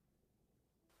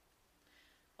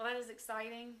Well, that is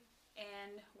exciting,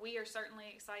 and we are certainly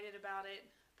excited about it.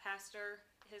 Pastor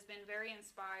has been very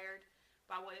inspired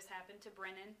by what has happened to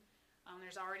Brennan.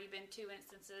 There's already been 2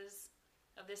 instances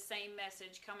of this same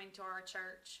message coming to our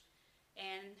church,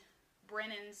 and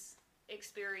Brennan's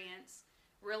experience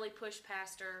really pushed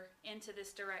Pastor into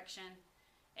this direction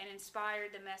and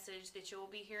inspired the message that you'll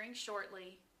be hearing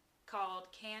shortly called,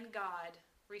 Can God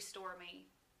Restore Me?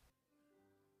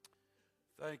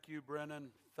 Thank you,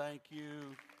 Brennan. Thank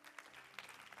you.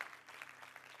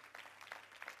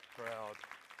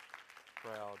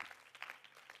 Proud.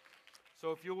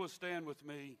 So if you will stand with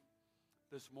me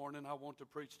this morning, I want to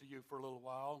preach to you for a little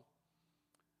while.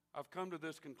 I've come to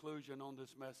this conclusion on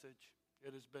this message.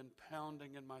 It has been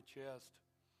pounding in my chest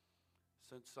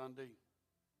since Sunday,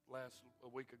 a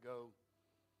week ago,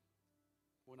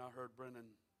 when I heard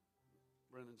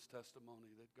Brennan's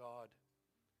testimony that God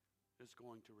is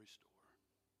going to restore.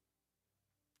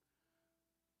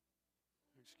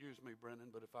 Excuse me, Brennan,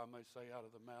 but if I may say, out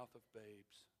of the mouth of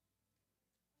babes,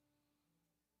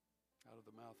 out of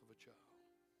the mouth of a child.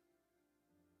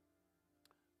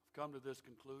 I've come to this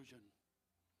conclusion.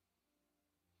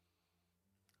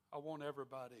 I want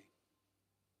everybody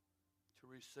to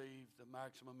receive the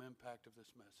maximum impact of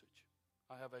this message.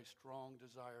 I have a strong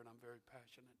desire, and I'm very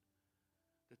passionate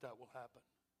that will happen.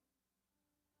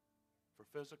 For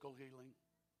physical healing,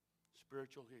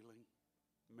 spiritual healing,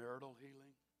 marital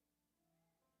healing,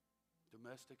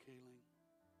 domestic healing.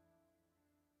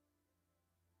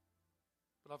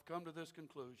 But I've come to this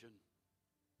conclusion,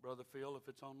 Brother Phil,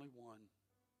 if it's only one,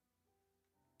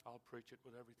 I'll preach it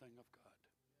with everything I've got.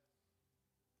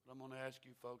 But I'm going to ask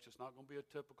you folks, it's not going to be a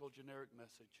typical generic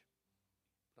message.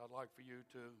 But I'd like for you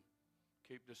to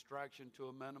keep distraction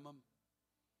to a minimum.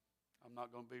 I'm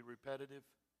not going to be repetitive.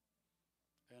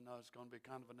 And it's going to be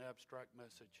kind of an abstract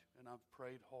message. And I've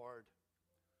prayed hard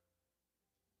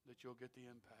that you'll get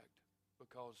the impact.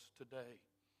 Because today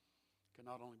can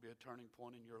not only be a turning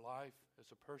point in your life as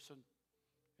a person,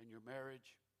 in your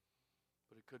marriage,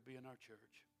 but it could be in our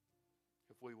church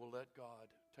if we will let God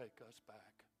take us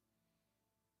back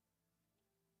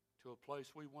to a place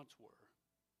we once were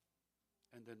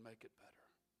and then make it better.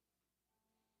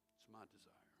 It's my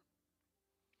desire.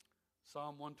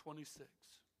 Psalm 126.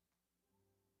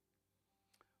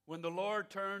 When the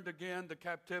Lord turned again the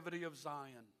captivity of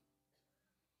Zion,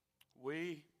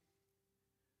 we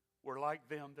were like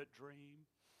them that dream.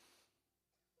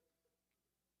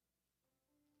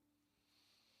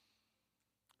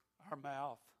 Our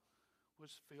mouth was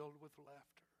filled with laughter.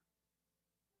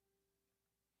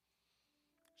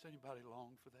 Does anybody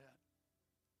long for that?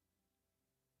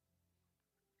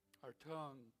 Our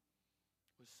tongue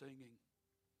was singing.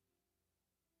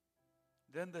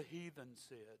 Then the heathen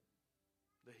said,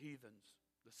 the heathens,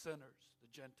 the sinners, the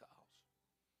Gentiles,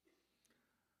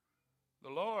 the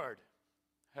Lord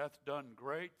hath done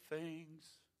great things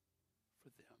for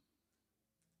them.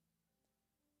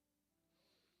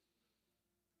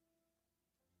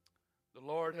 The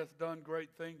Lord hath done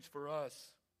great things for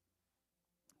us,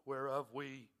 whereof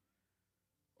we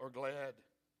are glad.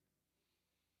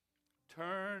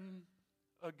 Turn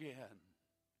again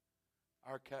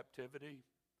our captivity,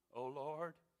 O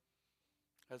Lord,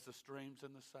 as the streams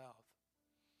in the south.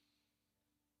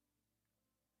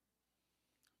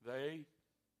 They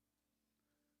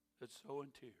that sow in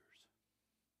tears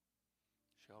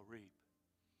shall reap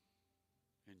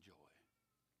in joy.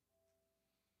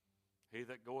 He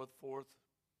that goeth forth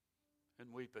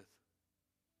and weepeth,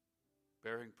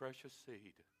 bearing precious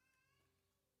seed,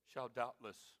 shall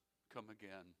doubtless come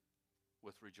again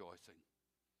with rejoicing,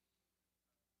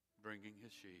 bringing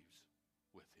his sheaves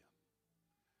with him.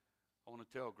 I want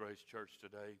to tell Grace Church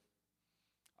today,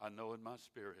 I know in my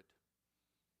spirit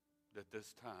that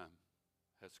this time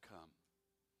has come.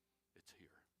 It's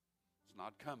here. It's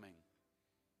not coming.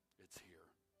 It's here.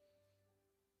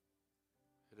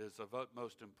 It is of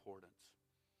utmost importance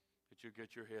that you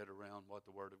get your head around what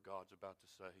the Word of God's about to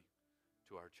say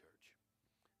to our church.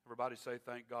 Everybody say,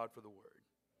 thank God for the Word.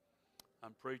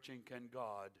 I'm preaching, can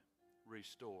God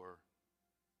restore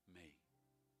me?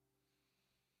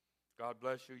 God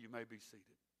bless you. You may be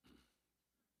seated.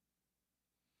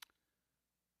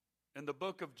 In the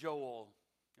book of Joel,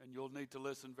 and you'll need to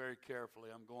listen very carefully.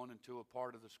 I'm going into a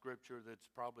part of the scripture that's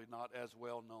probably not as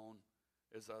well known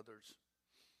as others.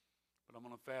 But I'm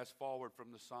going to fast forward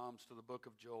from the Psalms to the book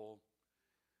of Joel.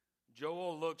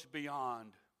 Joel looks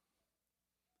beyond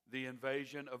the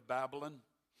invasion of Babylon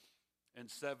in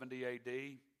 70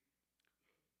 A.D.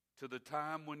 to the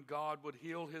time when God would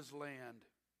heal his land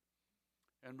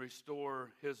and restore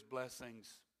his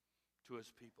blessings to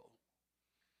his people.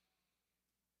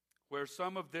 where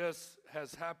some of this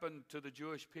has happened to the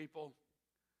Jewish people,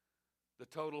 the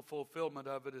total fulfillment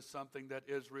of it is something that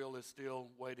Israel is still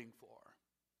waiting for,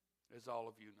 as all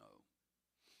of you know.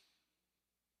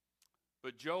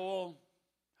 But Joel,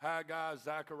 Haggai,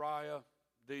 Zechariah,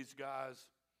 these guys,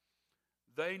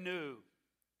 they knew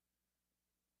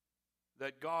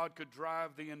that God could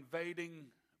drive the invading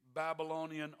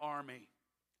Babylonian army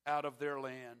out of their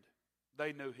land.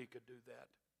 They knew he could do that.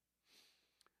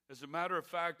 As a matter of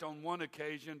fact, on one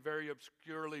occasion, very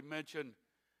obscurely mentioned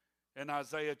in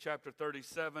Isaiah chapter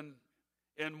 37,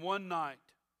 in one night,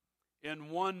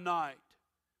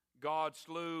 God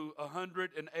slew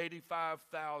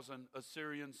 185,000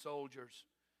 Assyrian soldiers,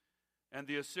 and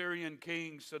the Assyrian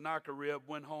king Sennacherib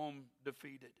went home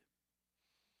defeated.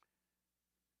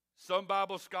 Some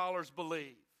Bible scholars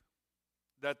believe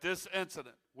that this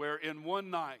incident, where in one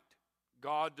night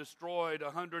God destroyed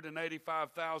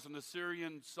 185,000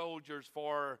 Assyrian soldiers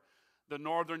for the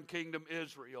northern kingdom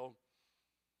Israel,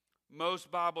 most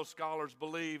Bible scholars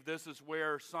believe this is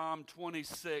where Psalm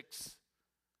 26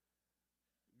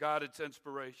 got its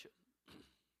inspiration.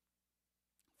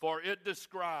 For it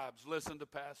describes, listen to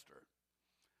Pastor,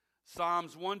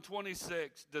 Psalms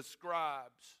 126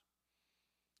 describes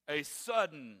a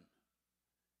sudden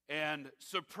and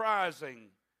surprising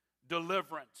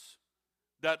deliverance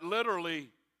that literally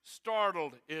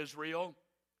startled Israel,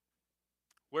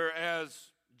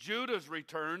 whereas Judah's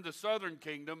return, the southern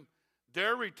kingdom,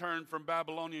 their return from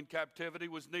Babylonian captivity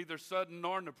was neither sudden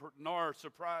nor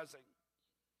surprising.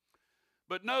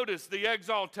 But notice the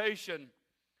exaltation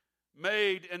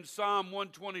made in Psalm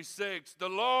 126, the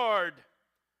Lord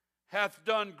hath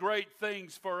done great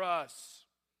things for us,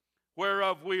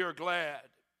 whereof we are glad,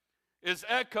 is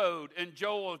echoed in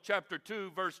Joel chapter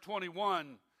 2, verse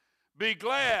 21. Be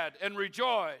glad and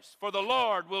rejoice, for the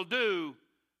Lord will do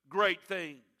great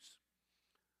things.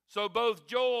 So both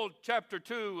Joel chapter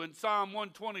 2 and Psalm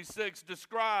 126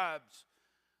 describes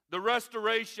the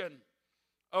restoration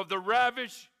of the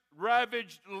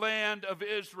ravaged land of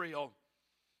Israel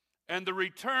and the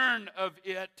return of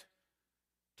it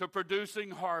to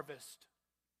producing harvest.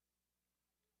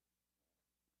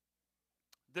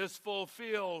 This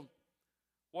fulfilled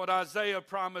what Isaiah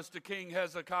promised to King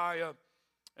Hezekiah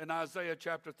in Isaiah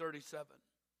chapter 37.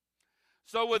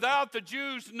 So without the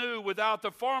Jews knew, without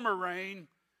the former rain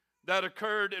that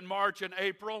occurred in March and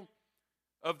April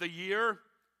of the year,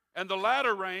 and the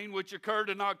latter rain which occurred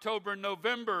in October and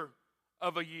November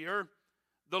of a year,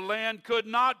 the land could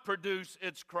not produce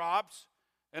its crops.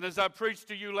 And as I preached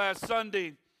to you last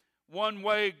Sunday, one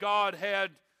way God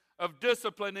had of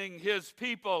disciplining his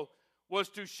people was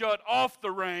to shut off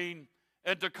the rain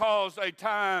and to cause a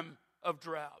time of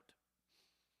drought.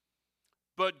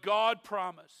 But God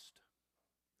promised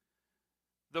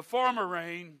the former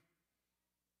rain,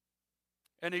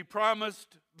 and he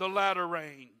promised the latter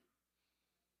rain,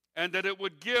 and that it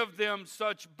would give them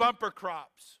such bumper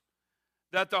crops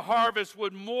that the harvest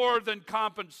would more than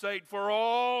compensate for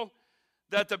all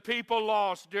that the people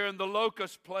lost during the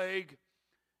locust plague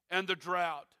and the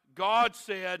drought. God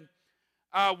said,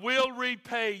 I will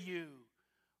repay you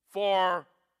for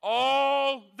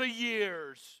all the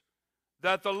years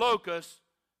that the locusts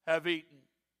have eaten.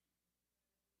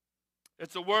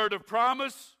 It's a word of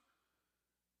promise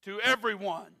to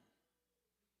everyone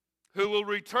who will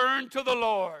return to the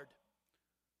Lord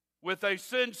with a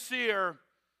sincere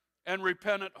and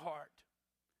repentant heart.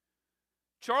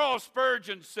 Charles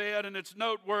Spurgeon said, and it's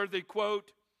noteworthy,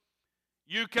 quote,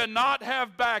 you cannot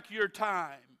have back your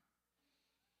time,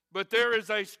 but there is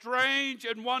a strange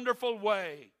and wonderful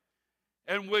way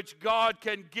in which God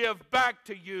can give back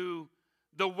to you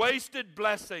the wasted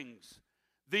blessings,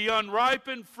 the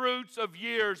unripened fruits of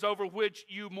years over which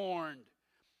you mourned.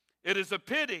 It is a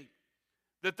pity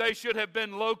that they should have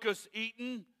been locusts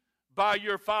eaten by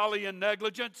your folly and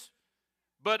negligence,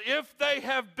 but if they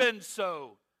have been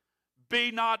so,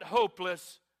 be not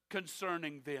hopeless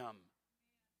concerning them.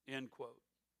 End quote.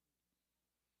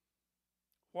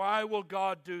 Why will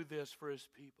God do this for his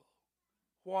people?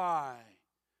 Why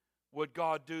would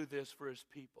God do this for his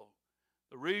people?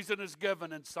 The reason is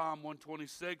given in Psalm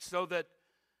 126, so that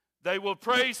they will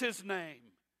praise his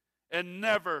name and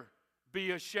never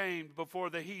be ashamed before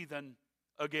the heathen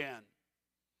again.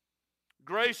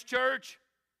 Grace Church,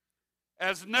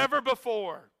 as never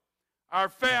before, our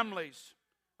families,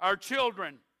 our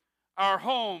children, our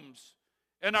homes,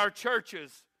 and our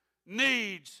churches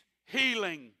needs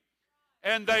healing,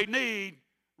 and they need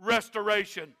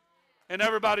restoration. And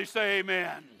everybody say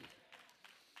amen.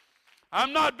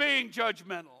 I'm not being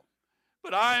judgmental,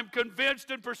 but I am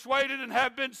convinced and persuaded, and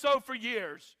have been so for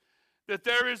years, that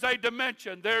there is a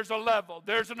dimension, there's a level,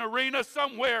 there's an arena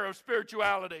somewhere of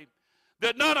spirituality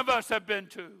that none of us have been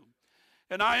to.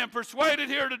 And I am persuaded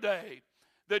here today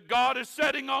that God is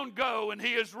setting on go and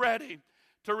He is ready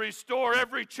to restore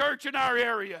every church in our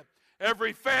area,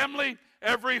 every family,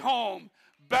 every home,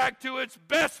 back to its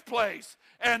best place,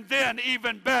 and then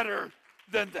even better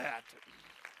than that.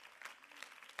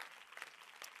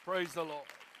 Praise the Lord.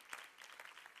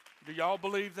 Do y'all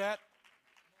believe that?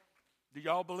 Do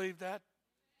y'all believe that?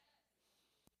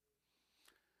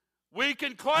 We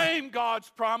can claim God's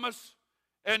promise,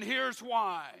 and here's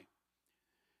why.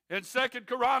 In 2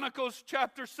 Chronicles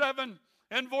chapter 7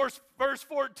 and verse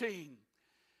 14,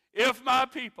 if my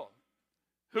people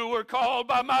who are called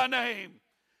by my name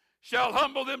shall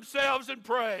humble themselves and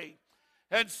pray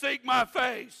and seek my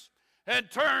face and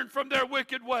turn from their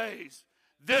wicked ways,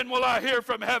 then will I hear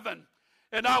from heaven,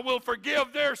 and I will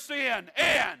forgive their sin,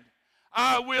 and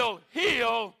I will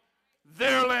heal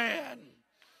their land.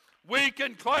 We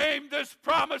can claim this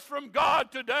promise from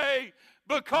God today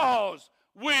because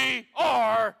we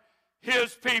are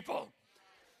His people.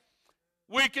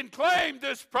 We can claim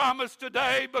this promise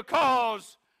today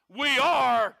because we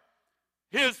are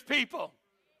His people.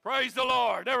 Praise the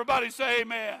Lord. Everybody say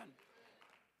amen.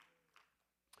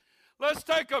 Let's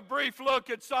take a brief look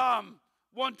at Psalm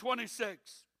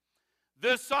 126.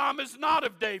 This psalm is not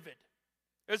of David.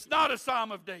 It's not a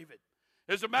psalm of David.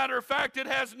 As a matter of fact, it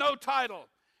has no title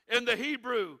in the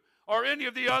Hebrew or any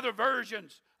of the other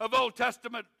versions of Old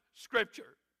Testament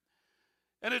Scripture.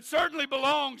 And it certainly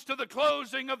belongs to the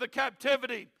closing of the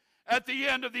captivity at the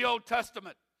end of the Old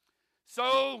Testament.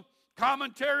 So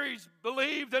commentaries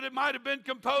believe that it might have been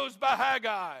composed by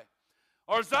Haggai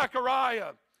or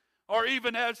Zechariah or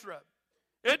even Ezra.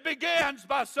 It begins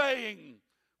by saying,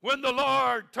 when the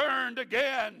Lord turned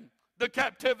again the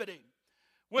captivity,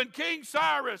 when King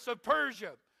Cyrus of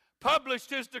Persia published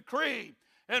his decree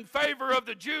in favor of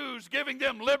the Jews, giving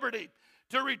them liberty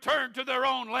to return to their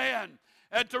own land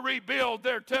and to rebuild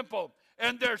their temple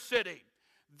and their city,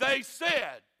 they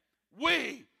said,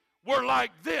 we were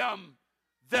like them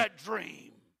that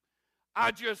dream.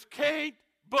 I just can't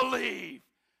believe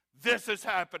this is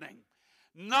happening.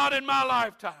 Not in my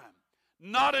lifetime,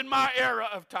 not in my era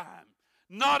of time,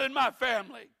 not in my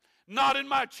family, not in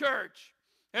my church,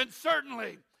 and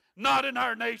certainly not in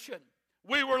our nation.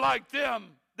 We were like them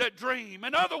that dream.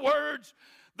 In other words,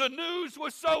 the news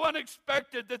was so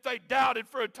unexpected that they doubted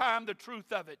for a time the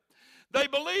truth of it. They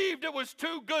believed it was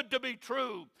too good to be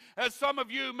true, as some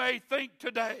of you may think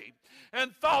today,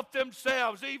 and thought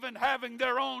themselves even having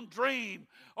their own dream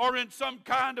or in some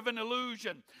kind of an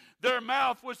illusion. Their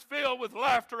mouth was filled with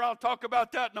laughter. I'll talk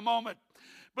about that in a moment.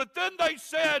 But then they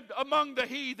said among the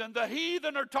heathen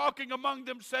are talking among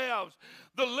themselves,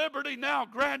 the liberty now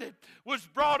granted was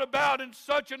brought about in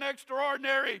such an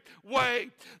extraordinary way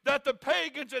that the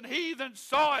pagans and heathens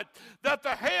saw it, that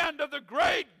the hand of the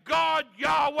great God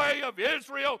Yahweh of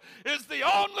Israel is the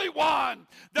only one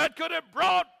that could have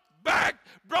brought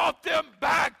them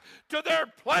back to their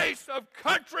place of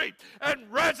country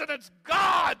and residence.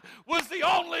 God was the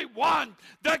only one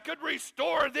that could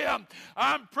restore them.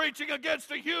 I'm preaching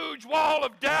against a huge wall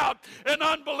of doubt and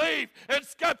unbelief and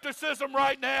skepticism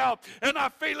right now, and I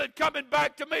feel it coming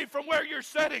back to me from where you're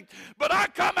sitting. But I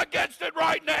come against it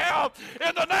right now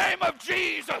in the name of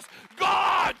Jesus.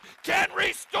 God can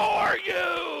restore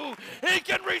you. He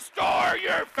can restore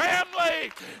your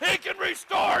family. He can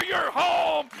restore your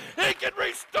home. He can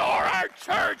restore our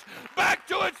church back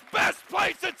to its best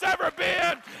place it's ever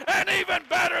been, and even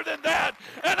better than that.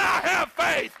 And I have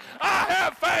faith,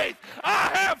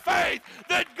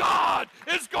 that God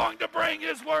is going to bring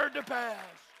His word to pass.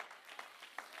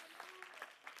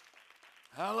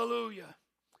 Hallelujah.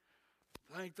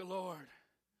 Thank the Lord.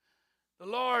 The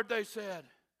Lord, they said,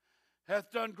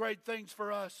 hath done great things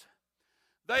for us.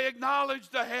 They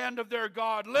acknowledged the hand of their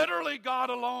God. Literally, God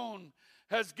alone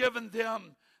has given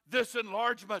them this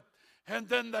enlargement. And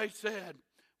then they said,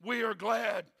 we are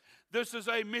glad. This is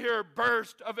a mere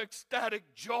burst of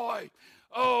ecstatic joy.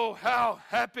 Oh, how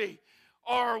happy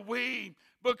are we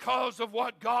because of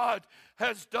what God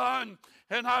has done.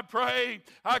 And I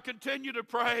continue to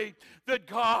pray that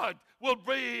God will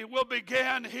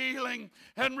begin healing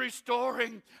and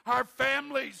restoring our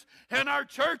families and our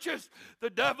churches. The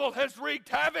devil has wreaked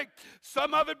havoc,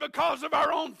 some of it because of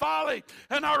our own folly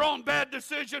and our own bad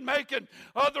decision making.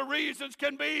 Other reasons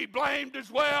can be blamed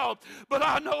as well. But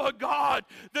I know a God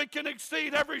that can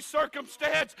exceed every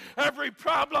circumstance, every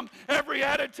problem, every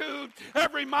attitude,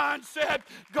 every mindset.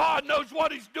 God knows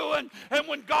what He's doing. And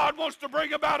when God wants to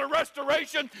bring about a restoration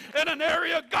restoration in an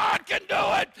area, God can do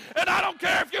it. And I don't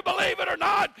care if you believe it or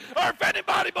not, or if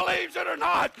anybody believes it or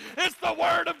not. It's the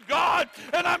Word of God,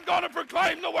 and I'm going to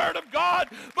proclaim the Word of God,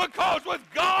 because with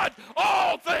God,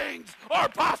 all things are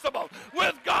possible.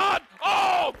 With God,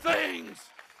 all things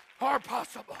are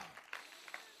possible.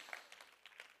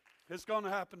 It's going to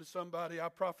happen to somebody. I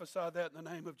prophesy that in the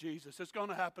name of Jesus. It's going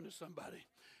to happen to somebody,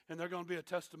 and they're going to be a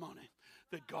testimony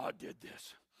that God did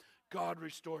this. God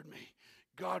restored me.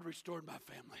 God restored my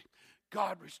family.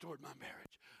 God restored my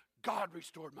marriage. God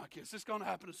restored my kids. It's going to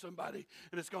happen to somebody,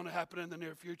 and it's going to happen in the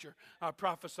near future. I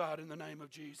prophesied in the name of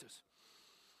Jesus.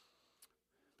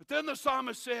 But then the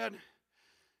psalmist said,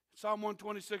 Psalm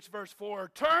 126, verse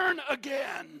 4, turn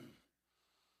again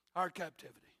our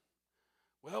captivity.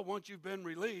 Well, once you've been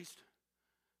released,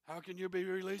 how can you be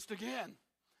released again?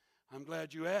 I'm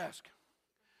glad you asked.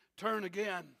 Turn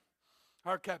again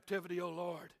our captivity, O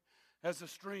Lord, as the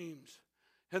streams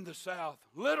in the south.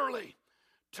 Literally,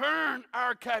 turn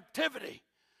our captivity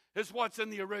is what's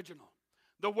in the original.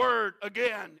 The word,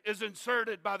 again, is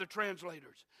inserted by the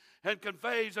translators and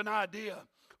conveys an idea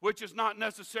which is not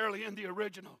necessarily in the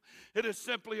original. It is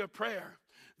simply a prayer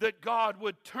that God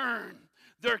would turn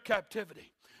their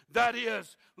captivity. That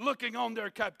is, looking on their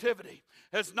captivity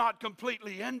as not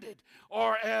completely ended,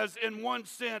 or as in one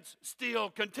sense still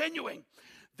continuing,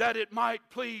 that it might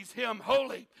please Him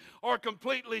wholly, or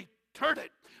completely turn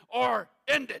it, or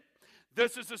end it.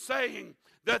 This is a saying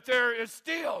that there is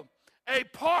still a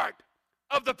part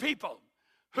of the people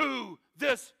who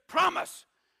this promise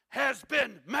has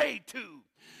been made to,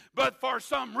 but for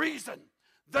some reason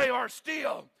they are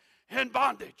still in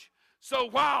bondage. So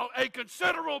while a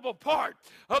considerable part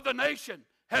of the nation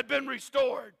had been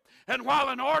restored, and while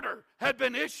an order had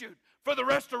been issued for the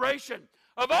restoration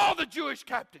of all the Jewish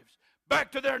captives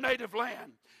back to their native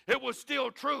land, it was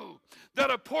still true that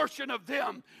a portion of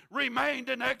them remained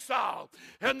in exile.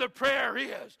 And the prayer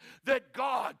is that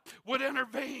God would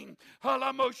intervene.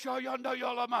 That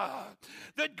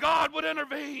God would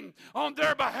intervene on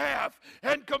their behalf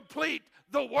and complete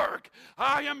the work.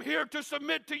 I am here to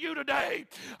submit to you today.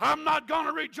 I'm not going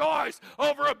to rejoice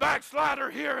over a backslider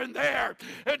here and there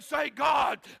and say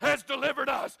God has delivered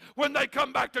us when they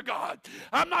come back to God.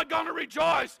 I'm not going to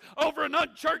rejoice over an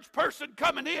unchurched person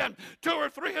coming in 2 or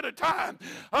 3 at a time.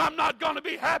 I'm not going to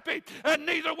be happy, and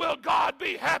neither will God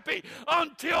be happy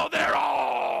until they're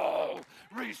all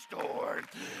restored.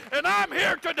 And I'm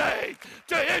here today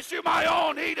to issue my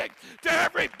own edict to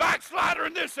every backslider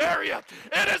in this area.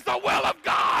 It is the will of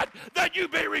God that you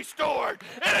be restored.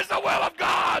 It is the will of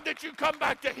God that you come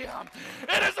back to Him.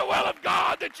 It is the will of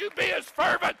God that you be as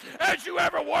fervent as you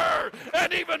ever were,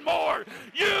 and even more.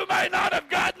 You may not have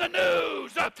gotten the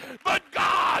news, but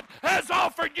God has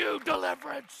offered you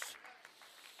deliverance.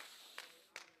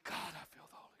 God, I feel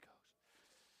the Holy Ghost.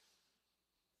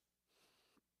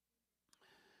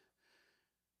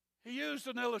 He used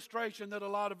an illustration that a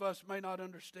lot of us may not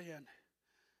understand.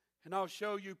 And I'll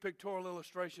show you pictorial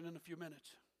illustration in a few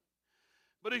minutes.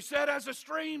 But he said, as the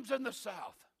streams in the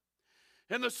south,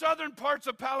 in the southern parts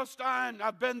of Palestine,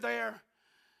 I've been there.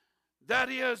 That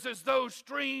is, as those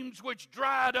streams which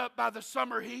dried up by the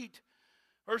summer heat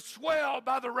or swelled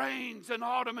by the rains in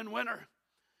autumn and winter.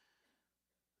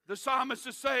 The psalmist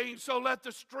is saying, so let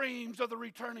the streams of the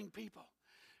returning people,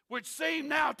 which seem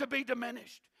now to be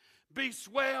diminished, be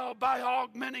swelled by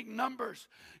augmenting numbers,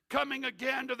 coming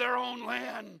again to their own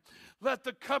land. Let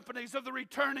the companies of the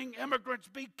returning immigrants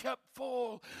be kept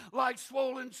full like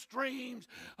swollen streams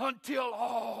until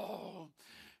all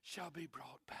shall be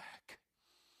brought back.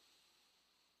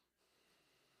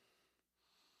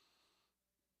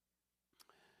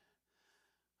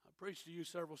 I preached to you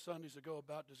several Sundays ago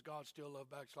about does God still love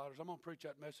backsliders. I'm going to preach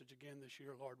that message again this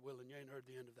year, Lord willing. You ain't heard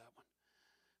the end of that one.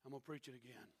 I'm going to preach it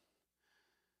again.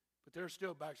 But there are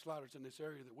still backsliders in this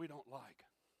area that we don't like.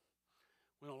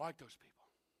 We don't like those people.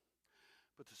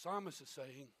 But the psalmist is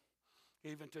saying,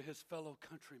 even to his fellow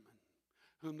countrymen,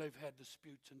 whom they've had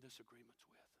disputes and disagreements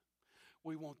with,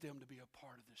 we want them to be a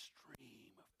part of this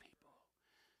stream of people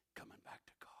coming back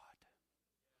to God.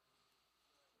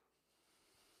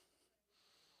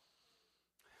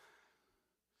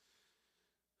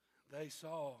 They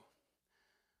saw,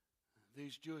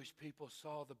 these Jewish people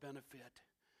saw the benefit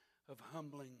of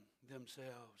humbling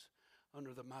themselves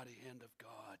under the mighty hand of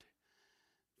God.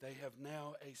 They have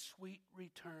now a sweet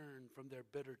return from their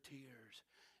bitter tears,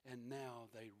 and now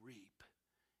they reap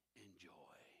in joy.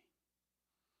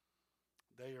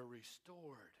 They are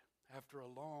restored after a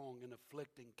long and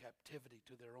afflicting captivity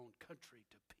to their own country,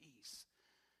 to peace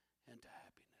and to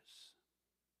happiness.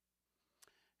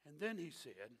 And then he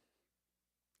said,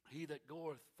 he that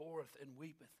goeth forth and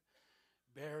weepeth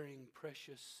bearing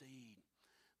precious seed.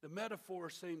 The metaphor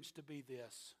seems to be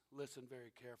this. Listen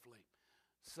very carefully.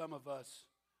 Some of us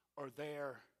are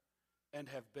there and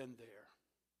have been there.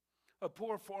 A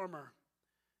poor farmer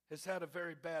has had a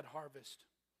very bad harvest.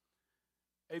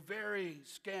 A very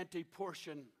scanty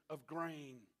portion of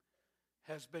grain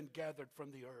has been gathered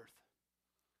from the earth.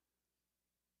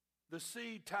 The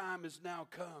seed time has now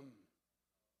come,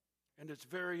 and it's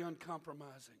very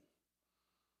uncompromising.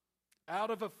 Out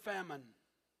of a famine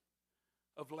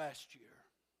of last year,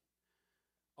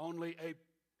 only a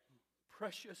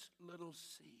precious little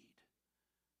seed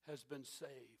has been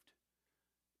saved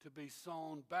to be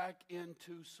sown back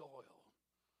into soil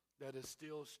that is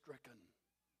still stricken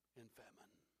in famine.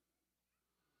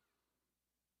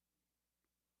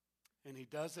 And he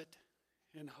does it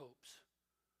in hopes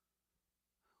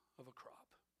of a crop.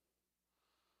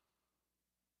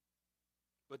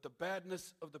 But the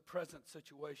badness of the present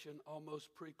situation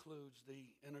almost precludes the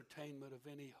entertainment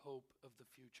of any hope of the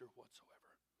future whatsoever.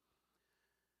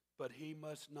 But he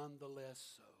must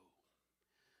nonetheless sow,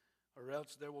 or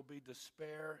else there will be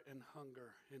despair and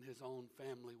hunger, and his own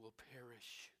family will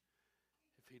perish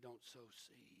if he don't sow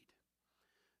seed.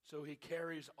 So he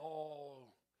carries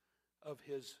all of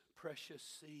his precious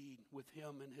seed with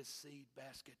him in his seed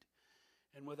basket,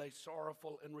 and with a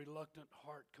sorrowful and reluctant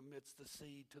heart commits the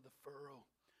seed to the furrow,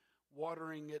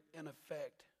 watering it in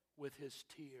effect with his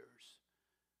tears,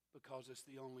 because it's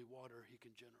the only water he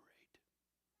can generate,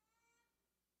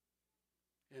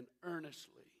 and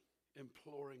earnestly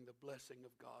imploring the blessing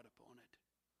of God upon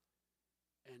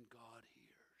it. And God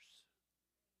hears.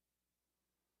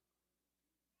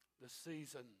 The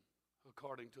season,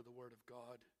 according to the Word of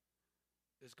God,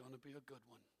 is going to be a good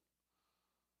one.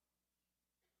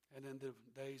 And in the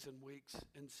days and weeks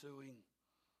ensuing,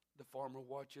 the farmer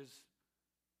watches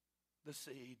the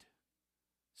seed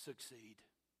succeed.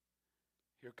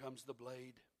 Here comes the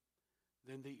blade,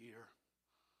 then the ear,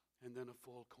 and then a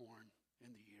full corn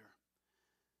in the ear.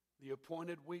 The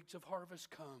appointed weeks of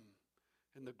harvest come,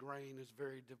 and the grain is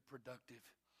very productive.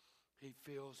 He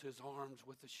fills his arms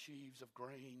with the sheaves of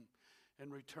grain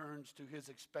and returns to his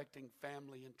expecting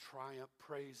family in triumph,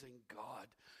 praising God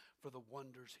for the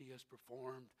wonders he has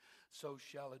performed. So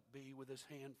shall it be with this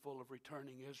handful of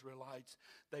returning Israelites.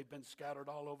 They've been scattered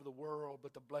all over the world,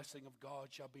 but the blessing of God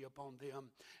shall be upon them,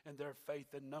 and their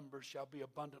faith in numbers shall be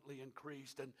abundantly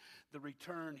increased. And the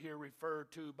return here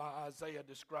referred to by Isaiah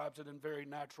describes it in very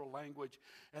natural language.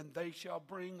 And they shall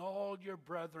bring all your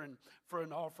brethren for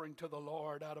an offering to the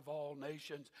Lord out of all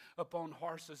nations, upon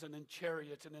horses and in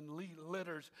chariots and in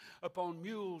litters, upon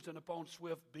mules and upon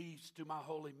swift beasts, to my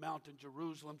holy mountain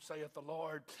Jerusalem, saith the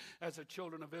Lord. As the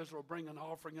children of Israel bring an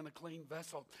offering in a clean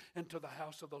vessel into the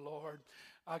house of the Lord.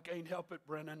 I can't help it,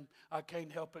 Brennan. I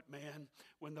can't help it, man.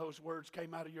 When those words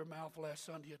came out of your mouth last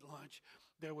Sunday at lunch,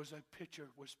 there was a picture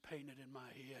was painted in my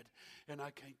head, and I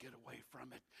can't get away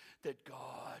from it, that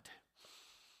God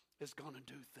is going to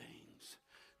do things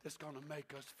that's going to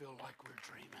make us feel like we're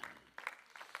dreaming.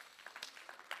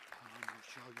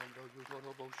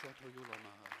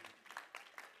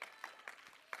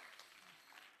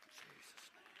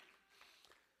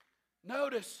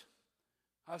 Notice,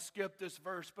 I skipped this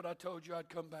verse, but I told you I'd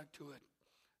come back to it.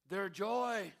 Their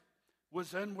joy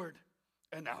was inward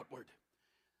and outward.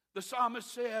 The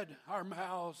psalmist said, our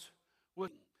mouths were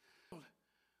filled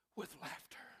with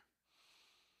laughter,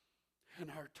 and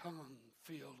our tongue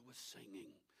filled with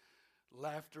singing.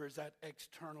 Laughter is that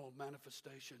external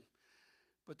manifestation,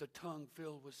 but the tongue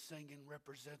filled with singing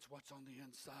represents what's on the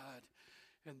inside.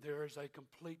 And there is a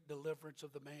complete deliverance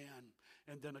of the man,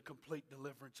 and then a complete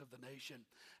deliverance of the nation.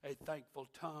 A thankful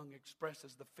tongue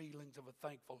expresses the feelings of a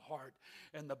thankful heart.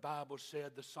 And the Bible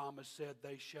said, the psalmist said,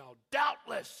 they shall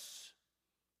doubtless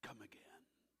come again,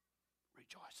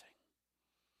 rejoicing.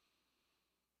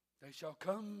 They shall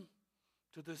come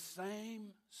to the same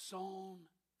sown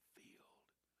field.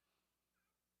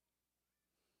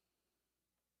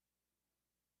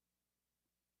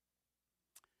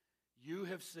 You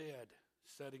have said,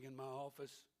 sitting in my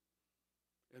office,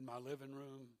 in my living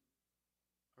room,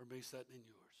 or me sitting in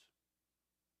yours,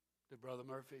 that Brother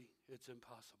Murphy, it's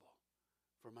impossible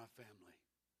for my family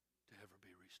to ever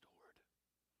be restored.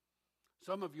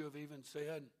 Some of you have even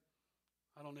said,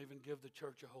 I don't even give the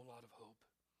church a whole lot of hope.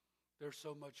 There's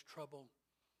so much trouble.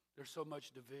 There's so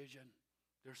much division.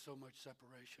 There's so much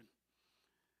separation.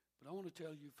 But I want to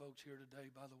tell you folks here today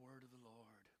by the word of the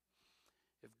Lord,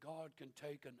 if God can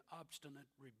take an obstinate,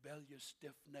 rebellious,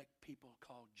 stiff-necked people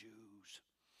called Jews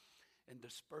and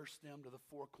disperse them to the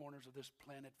four corners of this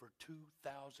planet for 2,000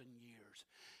 years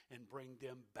and bring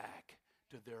them back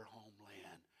to their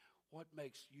homeland, What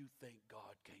makes you think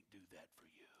God can't do that for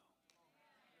you?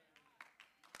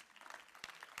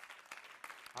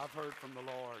 I've heard from the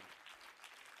Lord.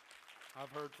 I've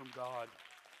heard from God.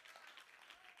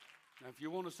 Now, if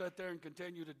you want to sit there and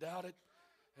continue to doubt it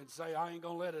and say, I ain't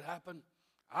going to let it happen,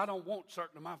 I don't want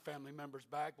certain of my family members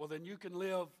back, well, then you can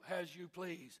live as you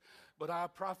please. But I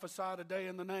prophesy today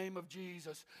in the name of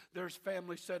Jesus, there's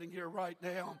families sitting here right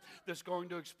now that's going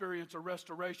to experience a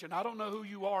restoration. I don't know who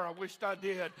you are. I wished I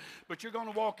did. But you're going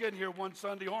to walk in here one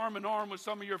Sunday arm in arm with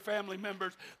some of your family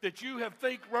members that you have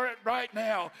think right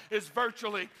now is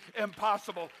virtually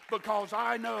impossible, because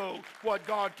I know what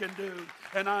God can do,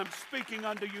 and I'm speaking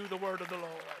unto you the word of the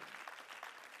Lord.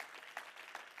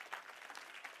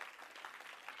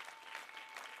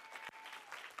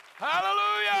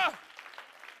 Hallelujah!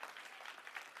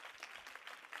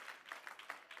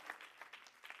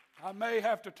 I may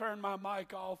have to turn my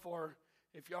mic off, or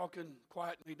if y'all can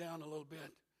quiet me down a little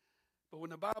bit. But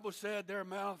when the Bible said their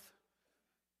mouth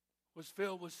was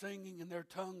filled with singing and their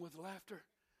tongue with laughter,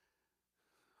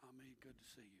 I mean, good to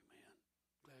see you, man.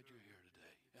 Glad you're here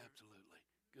today. Absolutely.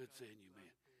 Good seeing you,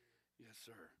 man. Yes,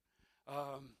 sir.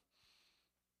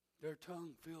 Their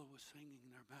tongue filled with singing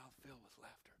and their mouth filled with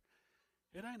laughter.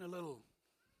 It ain't a little,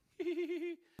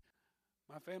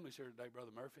 my family's here today,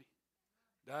 Brother Murphy.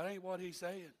 That ain't what he's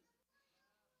saying.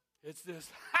 It's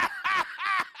this,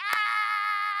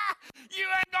 you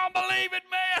ain't gonna believe it,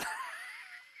 man.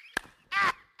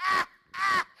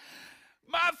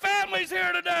 My family's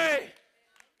here today.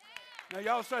 Now,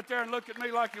 y'all sit there and look at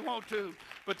me like you want to,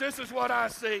 but this is what I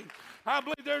see. I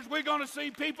believe we're going to see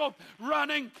people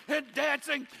running and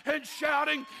dancing and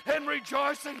shouting and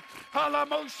rejoicing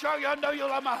because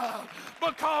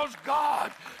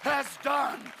God has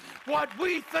done what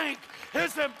we think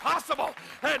is impossible,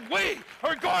 and we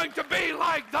are going to be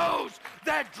like those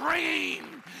that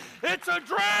dream. It's a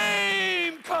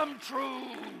dream come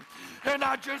true, and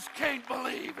I just can't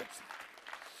believe it.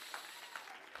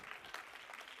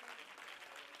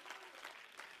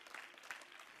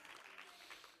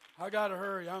 I got to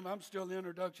hurry. I'm still in the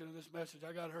introduction of this message.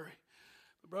 I got to hurry.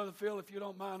 But Brother Phil, if you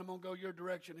don't mind, I'm going to go your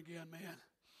direction again, man.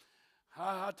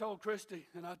 I told Christy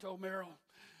and I told Merrill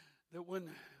that when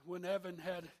Evan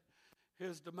had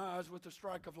his demise with the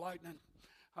strike of lightning,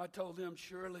 I told them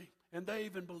surely, and they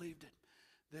even believed it,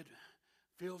 that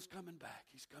Phil's coming back.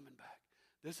 He's coming back.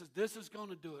 This is going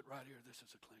to do it right here. This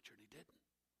is a clincher, and he didn't.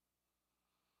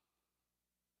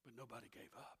 But nobody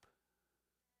gave up.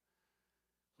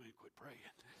 We didn't quit praying.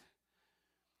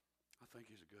 I think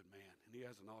he's a good man, and he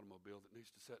has an automobile that needs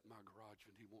to sit in my garage,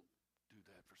 and he won't do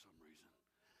that for some reason.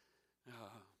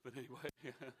 But anyway,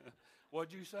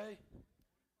 what'd you say?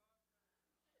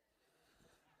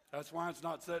 That's why it's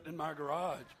not sitting in my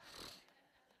garage.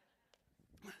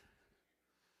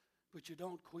 But you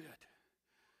don't quit.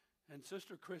 And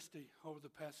Sister Christy, over the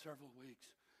past several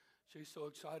weeks, she's so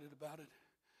excited about it,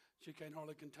 she can't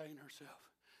hardly contain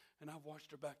herself. And I've watched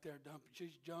her back there dumping.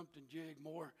 She's jumped and jigged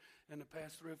more in the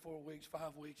past 3 or 4 weeks,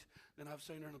 5 weeks, than I've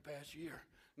seen her in the past year.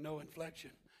 No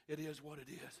inflection. It is what it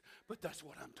is. But that's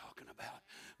what I'm talking about.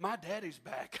 My daddy's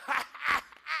back.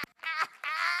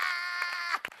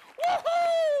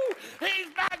 Woohoo! He's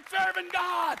back serving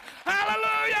God.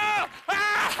 Hallelujah!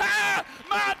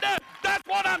 My dad. That's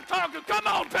what I'm talking. Come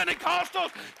on,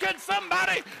 Pentecostals. Can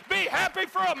somebody be happy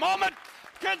for a moment?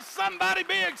 Can somebody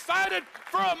be excited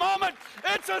for a moment?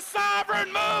 It's a sovereign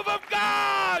move of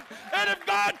God. And if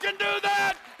God can do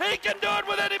that, he can do it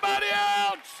with anybody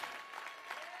else.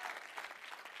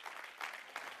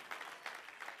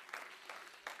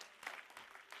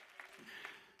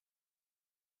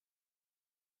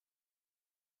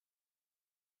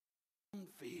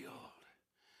 Field.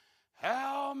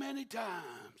 How many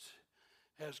times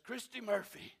has Christy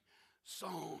Murphy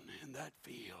sown in that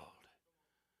field?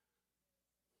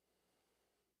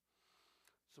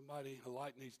 A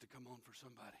light needs to come on for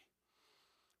somebody.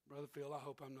 Brother Phil, I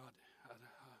hope I'm not.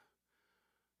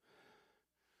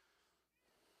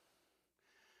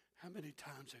 How many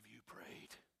times have you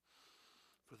prayed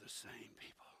for the same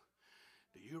people?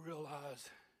 Do you realize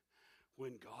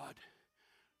when God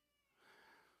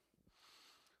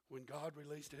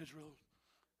released Israel,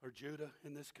 or Judah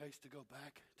in this case, to go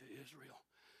back to Israel,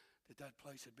 that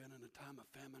place had been in a time of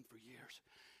famine for years?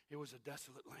 It was a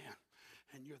desolate land.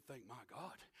 And you'd think, my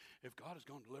God, if God is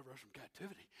going to deliver us from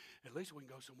captivity, at least we can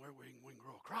go somewhere where we can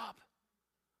grow a crop.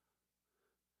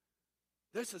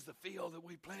 This is the field that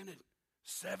we planted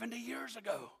 70 years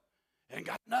ago and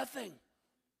got nothing.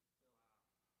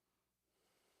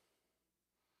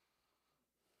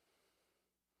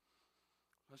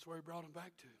 That's where he brought them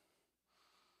back to.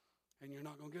 And you're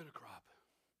not going to get a crop.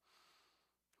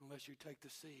 unless you take the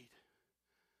seed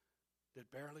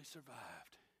that barely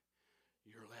survived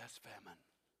your last famine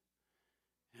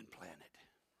and plant it.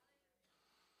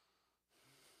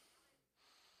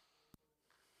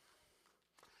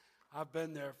 I've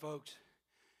been there, folks.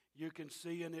 You can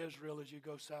see in Israel as you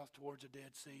go south towards the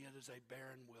Dead Sea, it is a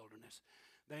barren wilderness.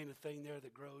 There ain't a thing there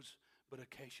that grows but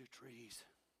acacia trees.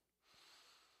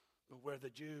 But where the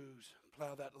Jews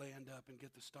plow that land up and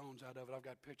get the stones out of it, I've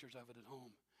got pictures of it at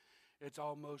home. It's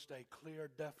almost a clear,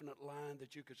 definite line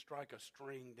that you could strike a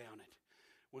string down it.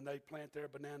 When they plant their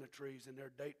banana trees and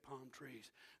their date palm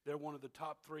trees, they're one of the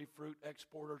top 3 fruit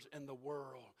exporters in the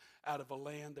world out of a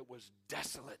land that was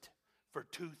desolate for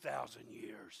 2,000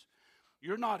 years.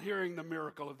 You're not hearing the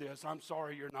miracle of this. I'm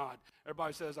sorry you're not.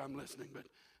 Everybody says I'm listening, but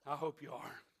I hope you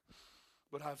are.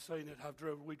 But I've seen it.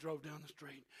 We drove down the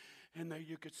street, and there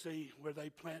you could see where they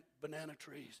plant banana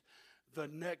trees. The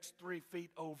next 3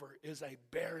 feet over is a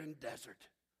barren desert,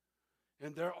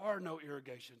 and there are no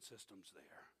irrigation systems there.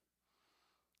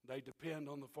 They depend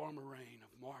on the former rain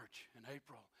of March and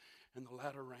April and the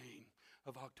latter rain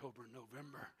of October and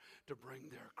November to bring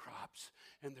their crops.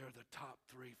 And they're the top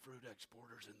 3 fruit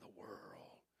exporters in the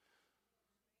world.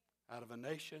 Out of a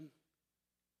nation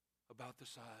about the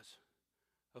size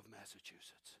of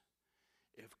Massachusetts.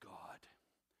 If God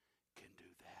can do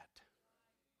that.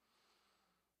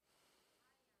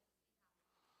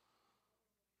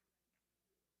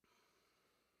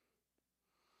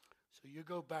 So you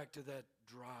go back to that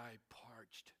dry,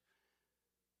 parched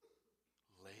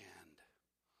land.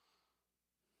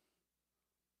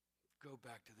 Go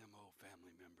back to them old family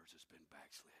members that's been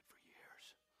backslid for years.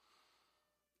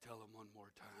 Tell them one more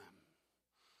time.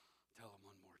 Tell them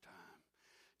one more time.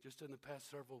 Just in the past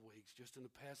several weeks, just in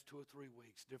the past 2 or 3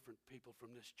 weeks, different people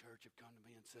from this church have come to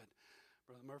me and said,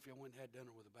 Brother Murphy, I went and had dinner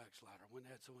with a backslider. I went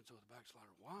and had so-and-so with a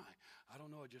backslider. Why? I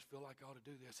don't know. I just feel like I ought to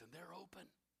do this. And they're open.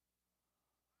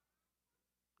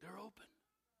 They're open.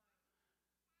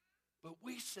 But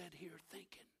we sit here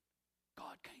thinking,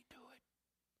 God can't do it.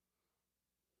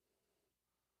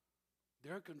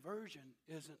 Their conversion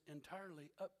isn't entirely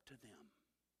up to them.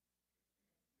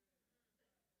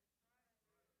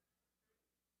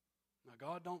 Now,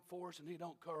 God don't force and He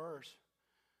don't coerce.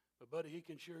 But, buddy, He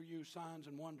can sure use signs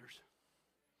and wonders.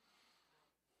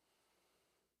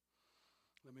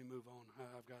 Let me move on.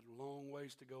 I've got a long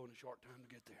ways to go and a short time to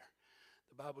get there.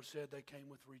 The Bible said they came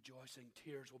with rejoicing.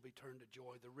 Tears will be turned to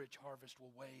joy. The rich harvest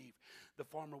will wave. The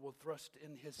farmer will thrust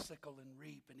in his sickle and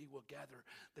reap, and he will gather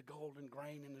the golden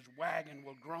grain, and his wagon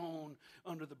will groan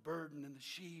under the burden, and the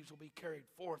sheaves will be carried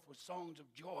forth with songs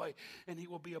of joy, and he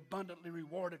will be abundantly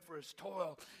rewarded for his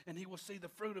toil, and he will see the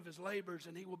fruit of his labors,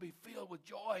 and he will be filled with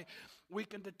joy. We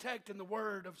can detect in the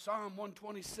word of Psalm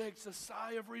 126 a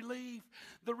sigh of relief.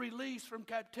 The release from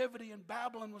captivity in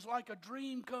Babylon was like a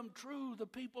dream come true. The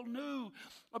people knew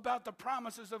about the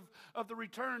promises of the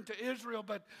return to Israel,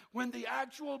 but when the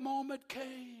actual moment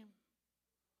came,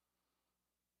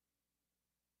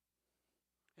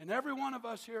 and every one of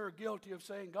us here are guilty of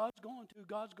saying, God's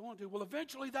going to. Well,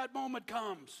 eventually that moment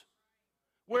comes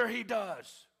where He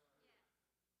does.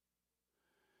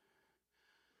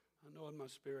 I know in my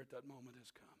spirit that moment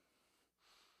has come.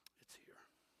 It's here.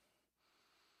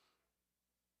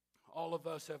 All of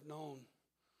us have known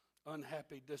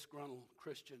unhappy, disgruntled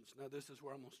Christians. Now, this is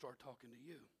where I'm going to start talking to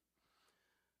you.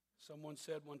 Someone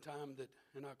said one time that,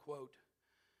 and I quote,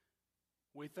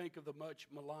 we think of the much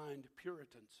maligned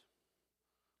Puritans,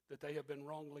 that they have been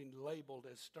wrongly labeled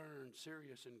as stern,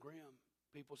 serious, and grim.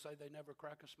 People say they never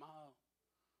crack a smile.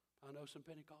 I know some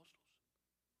Pentecostals.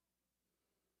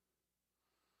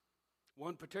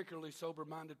 One particularly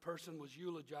sober-minded person was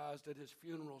eulogized at his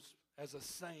funerals as a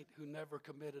saint who never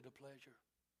committed a pleasure.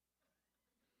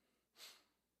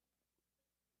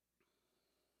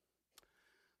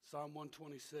 Psalm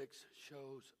 126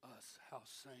 shows us how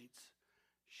saints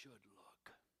should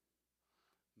look.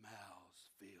 Mouths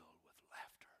filled with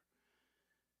laughter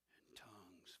and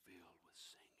tongues filled with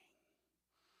singing.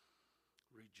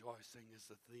 Rejoicing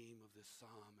is the theme of this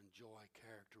psalm, and joy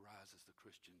characterizes the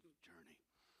Christian journey.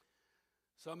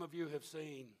 Some of you have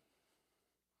seen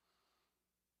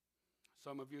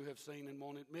and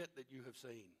won't admit that you have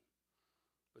seen.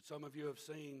 But some of you have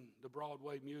seen the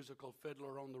Broadway musical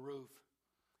Fiddler on the Roof.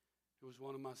 It was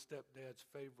one of my stepdad's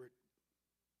favorite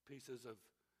pieces of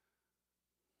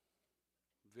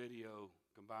video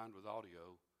combined with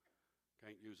audio.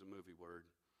 Can't use a movie word,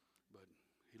 but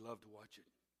he loved to watch it.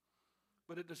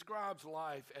 But it describes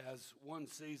life as one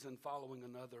season following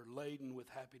another, laden with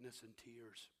happiness and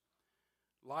tears.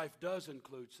 Life does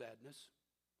include sadness,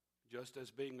 just as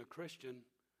being a Christian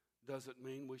doesn't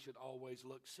mean we should always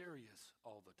look serious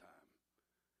all the time.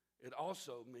 It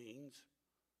also doesn't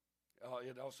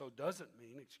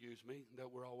mean,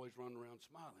 that we're always running around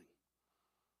smiling.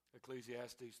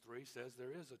 Ecclesiastes 3 says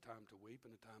there is a time to weep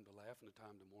and a time to laugh and a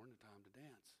time to mourn and a time to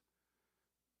dance.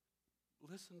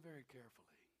 Listen very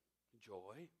carefully.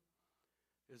 Joy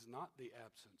is not the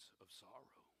absence of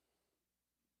sorrow.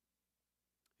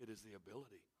 It is the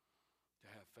ability to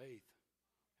have faith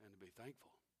and to be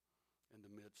thankful in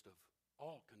the midst of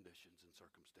all conditions and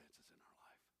circumstances in our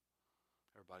life.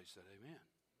 Everybody said amen.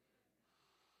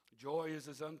 Joy is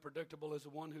as unpredictable as the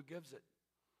one who gives it.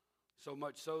 So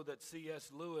much so that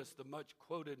C.S. Lewis, the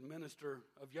much-quoted minister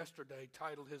of yesterday,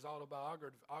 titled his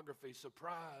autobiography,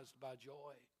 Surprised by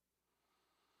Joy.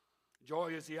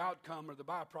 Joy is the outcome or the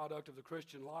byproduct of the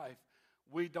Christian life.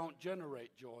 We don't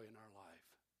generate joy in our life.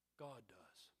 God does.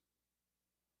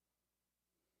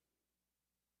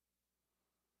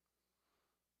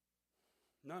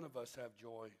 None of us have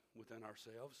joy within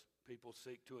ourselves. People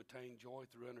seek to attain joy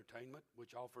through entertainment,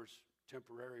 which offers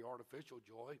temporary artificial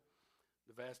joy.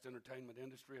 The vast entertainment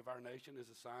industry of our nation is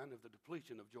a sign of the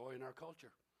depletion of joy in our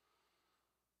culture.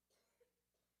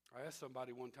 I asked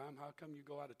somebody one time, how come you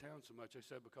go out of town so much? They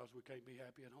said, because we can't be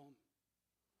happy at home.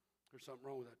 There's something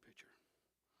wrong with that picture.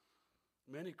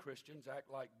 Many Christians act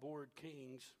like bored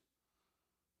kings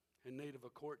in need of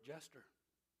a court jester.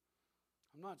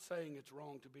 I'm not saying it's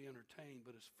wrong to be entertained,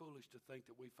 but it's foolish to think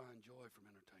that we find joy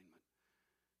from entertainment.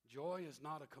 Joy is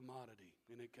not a commodity,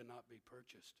 and it cannot be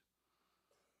purchased.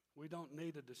 We don't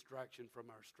need a distraction from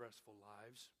our stressful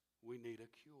lives. We need a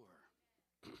cure.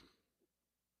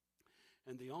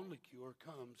 And the only cure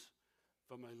comes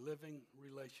from a living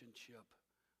relationship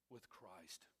with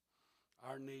Christ.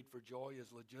 Our need for joy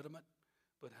is legitimate,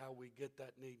 but how we get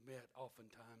that need met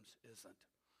oftentimes isn't.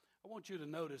 I want you to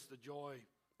notice the joy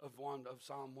of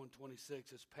Psalm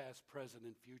 126 is past, present,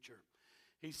 and future.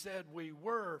 He said we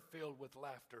were filled with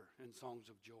laughter and songs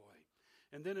of joy.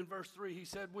 And then in verse 3, he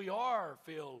said we are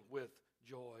filled with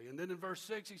joy. And then in verse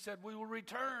 6, he said we will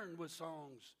return with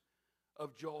songs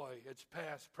of joy. It's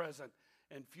past, present,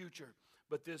 and future.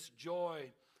 But this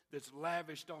joy that's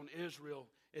lavished on Israel,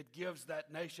 it gives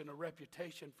that nation a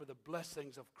reputation for the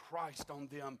blessings of Christ on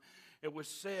them. It was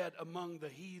said among the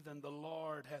heathen, the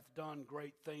Lord hath done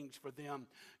great things for them.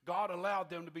 God allowed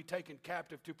them to be taken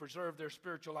captive to preserve their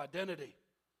spiritual identity.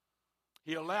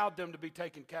 He allowed them to be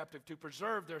taken captive to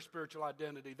preserve their spiritual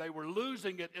identity. They were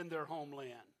losing it in their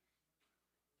homeland.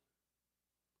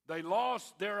 They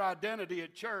lost their identity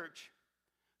at church,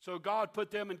 so God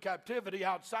put them in captivity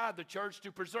outside the church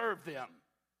to preserve them.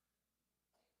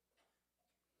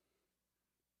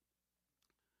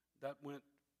 That went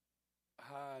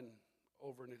high and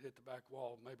over and it hit the back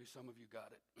wall. Maybe some of you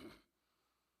got it.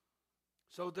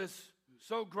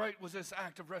 So great was this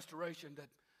act of restoration that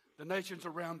the nations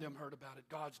around them heard about it.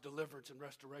 God's deliverance and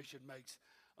restoration makes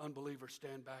unbelievers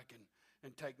stand back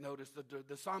and take notice.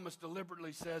 The psalmist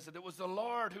deliberately says that it was the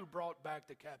Lord who brought back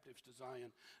the captives to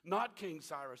Zion, not King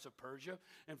Cyrus of Persia.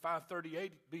 In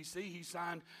 538 BC, he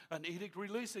signed an edict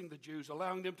releasing the Jews,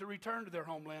 allowing them to return to their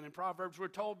homeland. In Proverbs, we're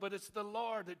told, but it's the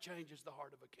Lord that changes the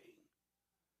heart of a king.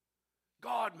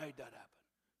 God made that happen.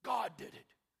 God did it.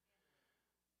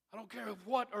 I don't care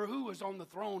what or who is on the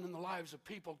throne in the lives of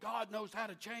people. God knows how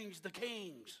to change the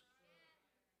kings.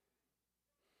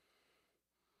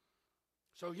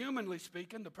 So humanly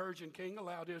speaking, the Persian king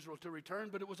allowed Israel to return,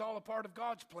 but it was all a part of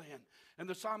God's plan. And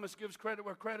the psalmist gives credit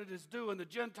where credit is due, and the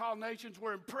Gentile nations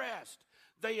were impressed.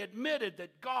 They admitted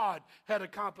that God had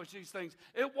accomplished these things.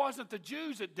 It wasn't the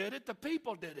Jews that did it, the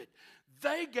people did it.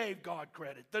 They gave God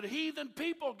credit. The heathen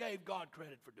people gave God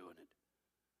credit for doing it.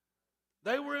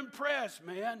 They were impressed,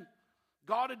 man.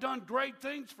 God had done great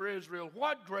things for Israel.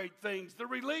 What great things? The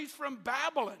release from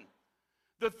Babylon.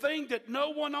 The thing that no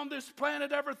one on this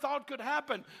planet ever thought could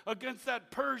happen against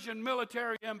that Persian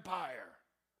military empire.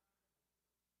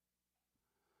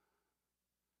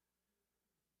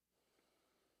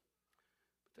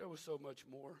 But there was so much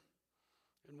more.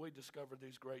 And we discover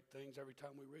these great things every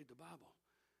time we read the Bible.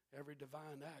 Every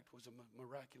divine act was a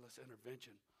miraculous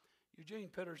intervention. Eugene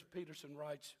Peterson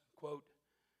writes, quote,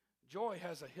 joy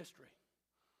has a history.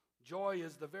 Joy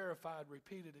is the verified,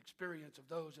 repeated experience of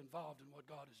those involved in what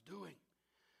God is doing.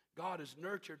 God is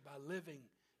nurtured by living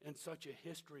in such a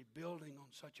history, building on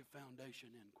such a foundation,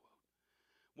 end quote.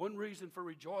 One reason for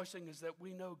rejoicing is that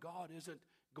we know God isn't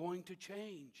going to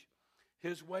change.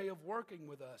 His way of working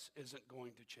with us isn't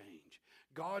going to change.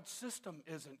 God's system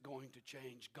isn't going to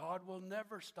change. God will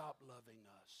never stop loving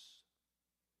us.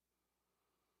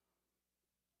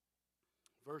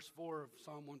 Verse 4 of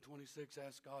Psalm 126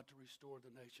 asks God to restore the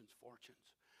nation's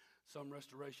fortunes. Some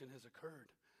restoration has occurred,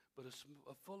 but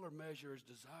a fuller measure is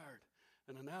desired.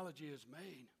 An analogy is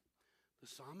made. The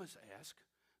psalmist asked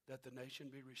that the nation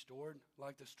be restored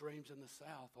like the streams in the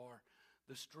south or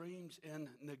the streams in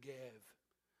Negev.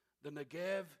 The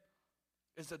Negev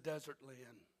is a desert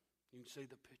land. You can see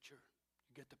the picture.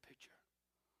 You get the picture.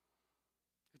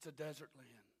 It's a desert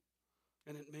land,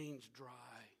 and it means dry.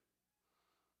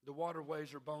 The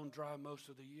waterways are bone dry most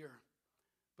of the year.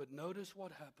 But notice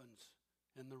what happens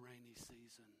in the rainy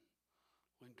season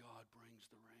when God brings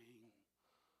the rain.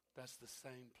 That's the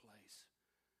same place,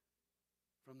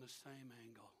 from the same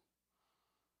angle.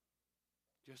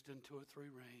 Just in 2 or 3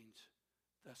 rains,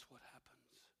 that's what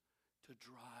happens to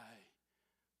dry,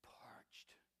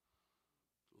 parched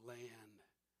land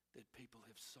that people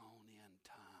have sown in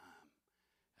time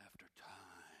after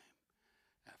time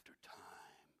after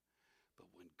time. But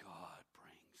when God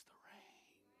brings the rain,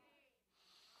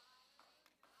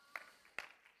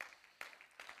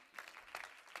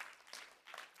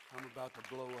 I'm about to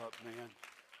blow up, man.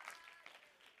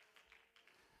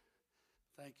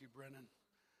 Thank you, Brennan.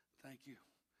 Thank you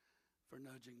for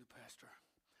nudging the pastor.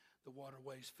 The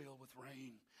waterways fill with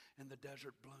rain, and the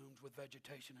desert blooms with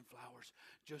vegetation and flowers.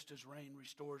 Just as rain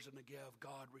restores the Negev,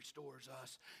 God restores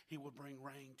us. He will bring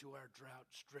rain to our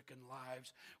drought-stricken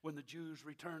lives. When the Jews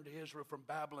returned to Israel from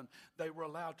Babylon, they were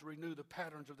allowed to renew the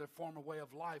patterns of their former way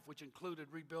of life, which included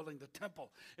rebuilding the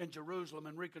temple in Jerusalem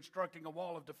and reconstructing a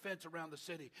wall of defense around the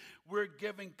city. We're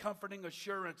giving comforting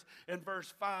assurance in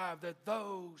verse 5 that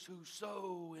those who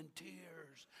sow in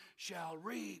tears shall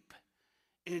reap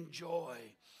in joy.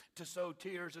 To sow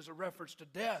tears is a reference to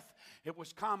death. It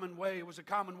was a common way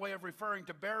of referring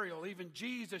to burial. Even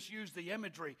Jesus used the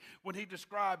imagery when he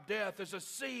described death as a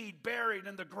seed buried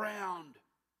in the ground,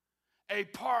 a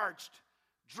parched,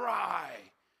 dry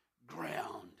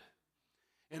ground.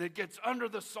 And it gets under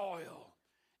the soil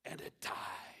and it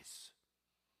dies.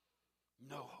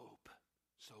 No hope,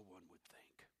 so one would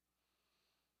think.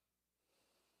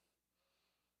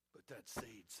 But that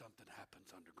seed, something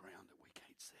happens underground that we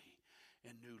can't see.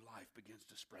 And new life begins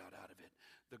to sprout out of it.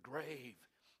 The grave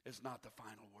is not the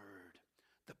final word.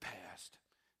 The past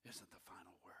isn't the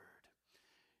final word.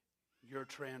 Your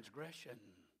transgression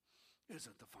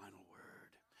isn't the final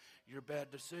word. Your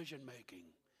bad decision making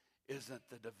isn't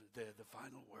the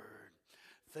final word.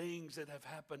 Things that have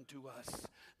happened to us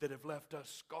that have left us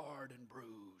scarred and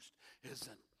bruised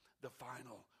isn't the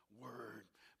final word,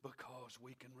 because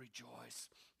we can rejoice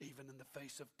even in the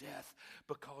face of death,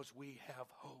 because we have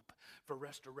hope for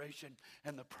restoration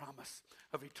and the promise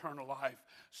of eternal life.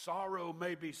 Sorrow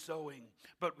may be sowing,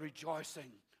 but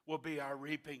rejoicing will be our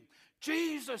reaping.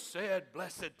 Jesus said,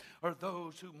 "Blessed are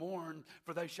those who mourn,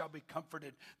 for they shall be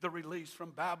comforted." The release from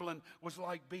Babylon was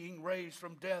like being raised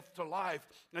from death to life.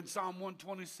 And Psalm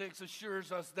 126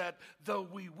 assures us that though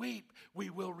we weep,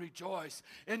 we will rejoice.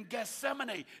 In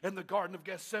Gethsemane, in the Garden of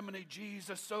Gethsemane,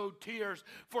 Jesus sowed tears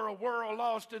for a world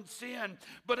lost in sin.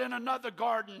 But in another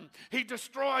garden, he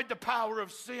destroyed the power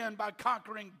of sin by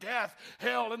conquering death,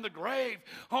 hell, and the grave.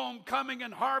 Homecoming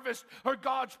and harvest are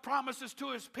God's promises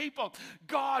to his people.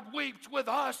 God weeps with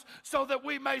us so that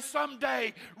we may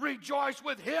someday rejoice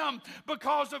with him.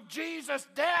 Because of Jesus'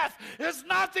 death is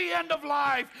not the end of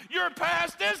life. Your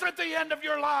past isn't the end of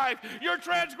your life. Your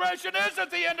transgression isn't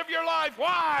the end of your life.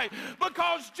 Why?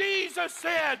 Because Jesus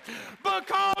said,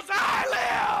 "Because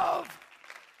I live."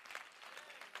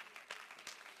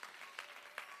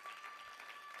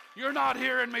 You're not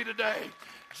hearing me today.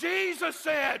 Jesus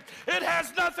said, it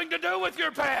has nothing to do with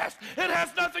your past. It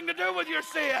has nothing to do with your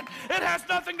sin. It has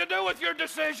nothing to do with your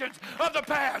decisions of the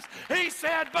past. He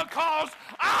said, because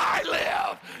I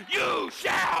live, you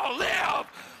shall live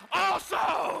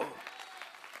also.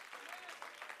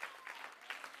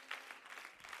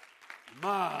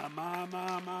 My.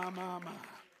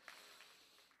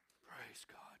 Praise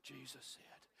God. Jesus said,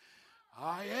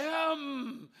 I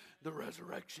am the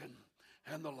resurrection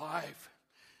and the life.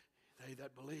 They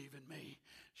that believe in me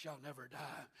shall never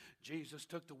die. Jesus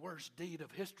took the worst deed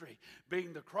of history,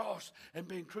 being the cross and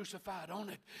being crucified on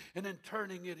it, and then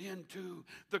turning it into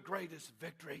the greatest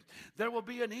victory. There will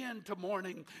be an end to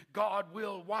mourning. God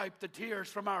will wipe the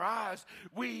tears from our eyes.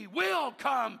 We will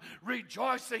come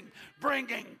rejoicing,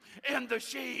 bringing in the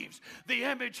sheaves. The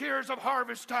image here is of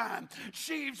harvest time.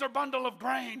 Sheaves are bundle of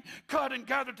grain cut and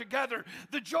gathered together.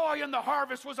 The joy in the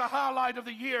harvest was a highlight of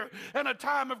the year and a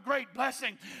time of great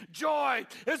blessing. Joy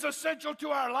is essential to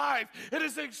our life. It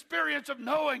is the experience of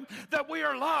knowing that we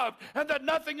are loved and that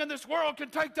nothing in this world can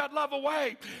take that love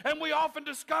away. And we often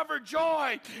discover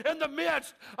joy in the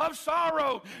midst of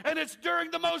sorrow. And it's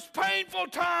during the most painful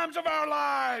times of our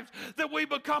lives that we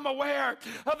become aware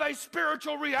of a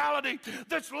spiritual reality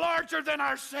that's larger than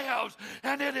ourselves.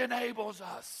 And it enables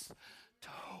us to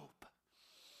hope.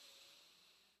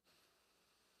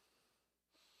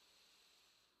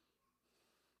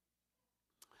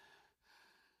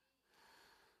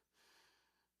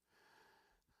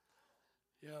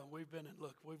 Yeah, we went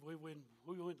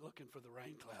looking for the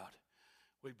rain cloud.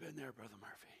 We've been there, Brother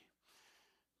Murphy.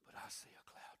 But I see a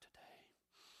cloud today,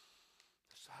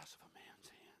 the size of a man's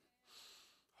hand.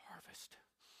 Harvest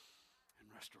and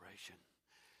restoration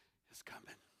is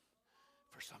coming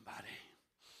for somebody.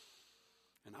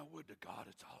 And I would to God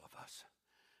it's all of us.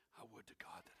 I would to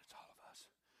God that it's all of us.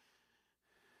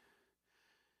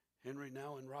 Henry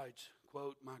Nouwen writes,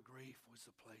 quote, "My grief was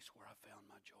the place where I found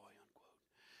my joy," unquote.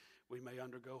 We may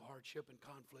undergo hardship and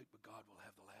conflict, but God will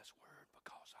have the last word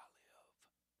because I live.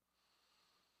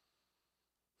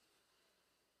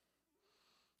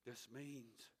 This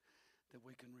means that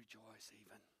we can rejoice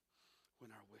even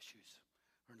when our wishes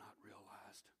are not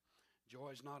realized.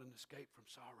 Joy is not an escape from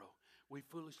sorrow. We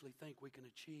foolishly think we can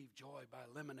achieve joy by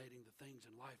eliminating the things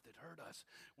in life that hurt us.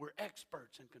 We're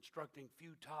experts in constructing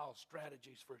futile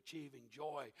strategies for achieving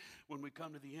joy. When we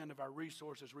come to the end of our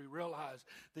resources, we realize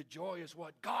that joy is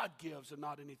what God gives and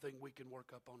not anything we can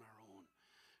work up on our own.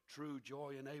 True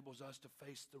joy enables us to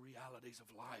face the realities of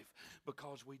life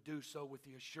because we do so with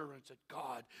the assurance that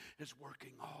God is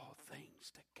working all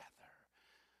things together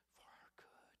for our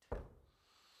good.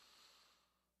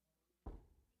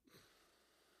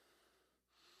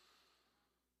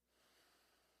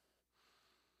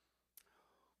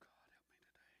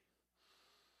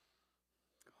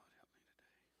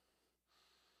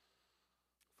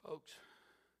 Folks,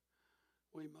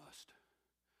 we must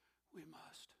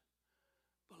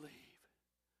believe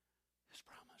His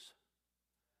promise.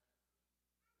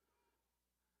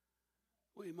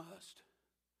 We must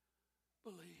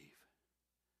believe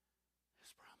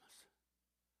His promise.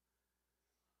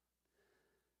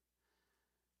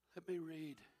 Let me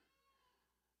read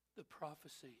the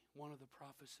prophecy, one of the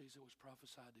prophecies that was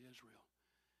prophesied to Israel.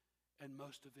 And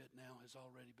most of it now has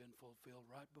already been fulfilled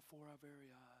right before our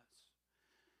very eyes.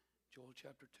 Joel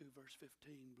chapter 2, verse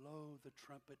 15, blow the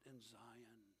trumpet in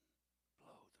Zion.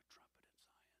 Blow the trumpet in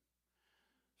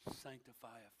Zion.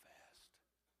 Sanctify a fast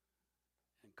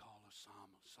and call a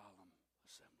solemn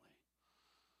assembly.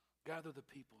 Gather the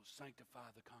people,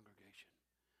 sanctify the congregation.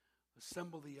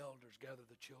 Assemble the elders, gather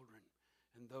the children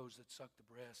and those that suck the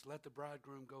breast. Let the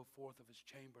bridegroom go forth of his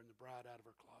chamber and the bride out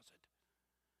of her closet.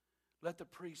 Let the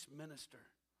priest minister.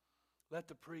 Let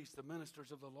the priests, the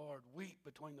ministers of the Lord, weep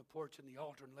between the porch and the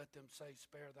altar, and let them say,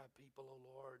 spare thy people, O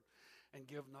Lord, and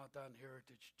give not thine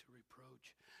heritage to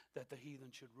reproach, that the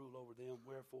heathen should rule over them.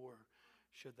 Wherefore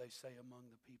should they say among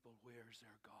the people, where is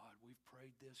their God? We've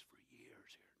prayed this for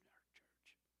years here in our church.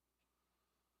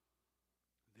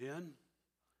 Then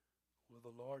will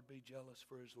the Lord be jealous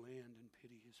for his land and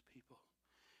pity his people.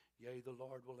 Yea, the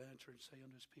Lord will answer and say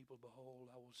unto his people, behold,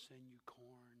 I will send you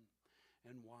corn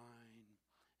and wine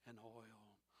and oil,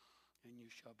 and you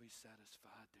shall be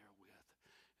satisfied therewith.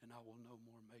 And I will no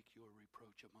more make you a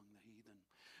reproach among the heathen.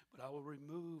 But I will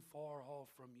remove far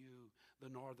off from you the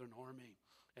northern army,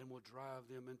 and will drive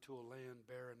them into a land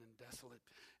barren and desolate,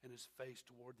 and his face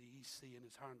toward the east sea, and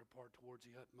his hinder part towards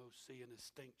the utmost sea, and his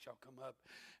stink shall come up,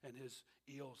 and his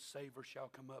ill savor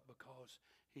shall come up, because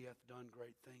he hath done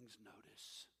great things.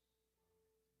 Notice.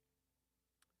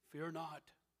 Fear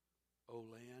not, O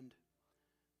land,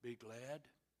 be glad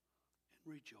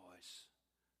and rejoice,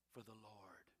 for the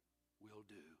Lord will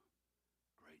do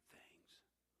great things.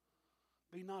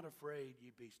 Be not afraid,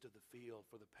 ye beasts of the field,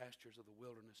 for the pastures of the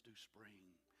wilderness do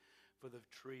spring. For the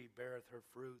tree beareth her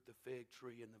fruit, the fig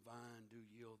tree and the vine do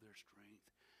yield their strength.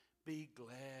 Be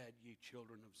glad, ye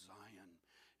children of Zion,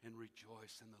 and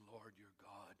rejoice in the Lord your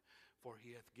God, for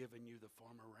he hath given you the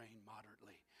former rain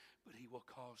moderately, but he will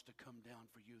cause to come down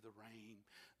for you the rain,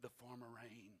 the former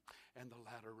rain, and the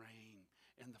latter rain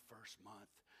in the first month.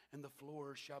 And the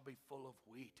floors shall be full of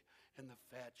wheat, and the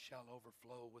fat shall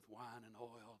overflow with wine and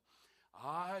oil.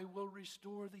 I will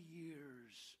restore the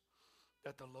years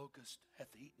that the locust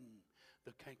hath eaten,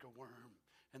 the cankerworm,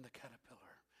 and the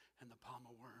caterpillar, and the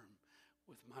palmer worm,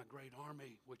 with my great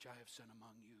army which I have sent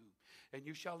among you. And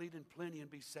you shall eat in plenty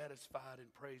and be satisfied,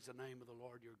 and praise the name of the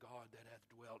Lord your God that hath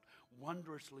dwelt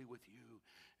wondrously with you,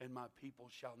 and my people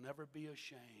shall never be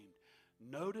ashamed.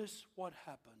 Notice what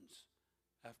happens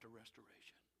after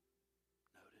restoration.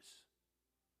 Notice.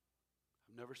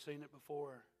 I've never seen it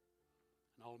before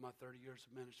in all of my 30 years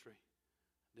of ministry.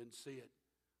 Didn't see it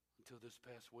until this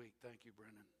past week. Thank you,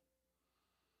 Brennan.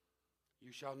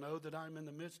 You shall know that I am in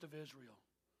the midst of Israel,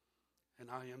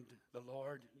 and I am the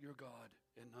Lord your God,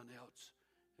 and none else.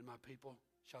 And my people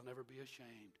shall never be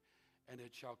ashamed. And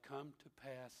it shall come to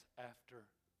pass after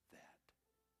that.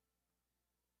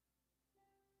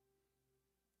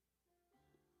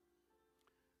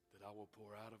 but I will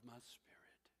pour out of my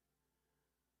Spirit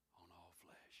on all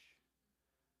flesh.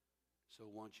 So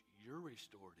once you're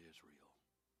restored, Israel,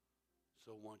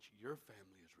 so once your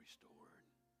family is restored,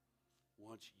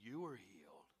 once you are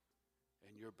healed,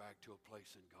 and you're back to a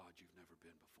place in God you've never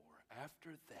been before,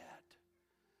 after that,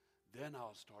 then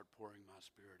I'll start pouring my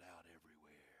Spirit out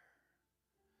everywhere.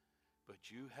 But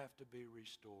you have to be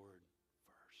restored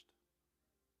first.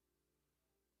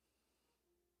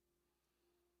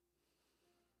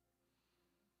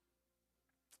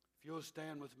 If you'll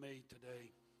stand with me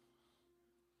today.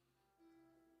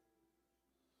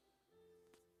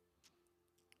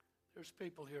 There's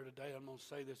people here today, I'm going to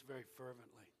say this very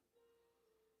fervently.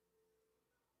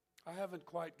 I haven't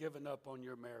quite given up on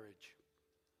your marriage.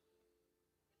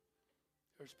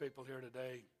 There's people here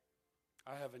today,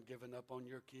 I haven't given up on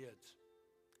your kids.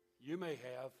 You may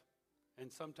have,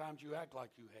 and sometimes you act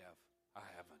like you have. I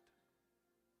haven't.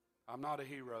 I'm not a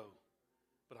hero,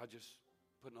 but I just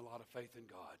putting a lot of faith in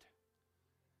God.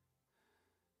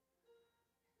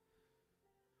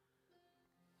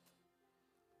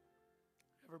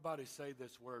 Everybody say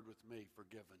this word with me,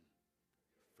 forgiven.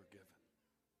 Forgiven.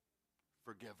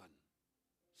 Forgiven.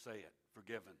 Say it,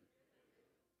 forgiven.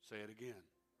 Say it again.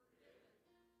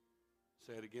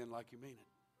 Say it again like you mean it.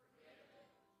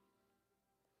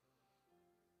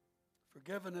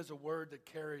 Forgiven is a word that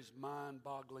carries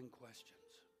mind-boggling questions.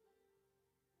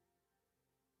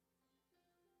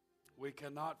 We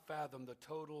cannot fathom the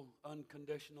total,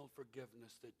 unconditional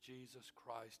forgiveness that Jesus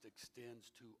Christ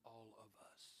extends to all of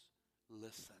us.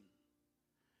 Listen,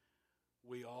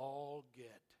 we all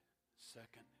get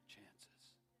second chances.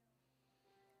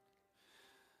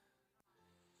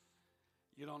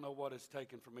 You don't know what it's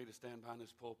taken for me to stand behind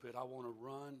this pulpit. I want to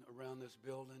run around this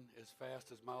building as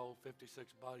fast as my old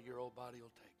 56-year-old body will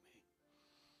take me.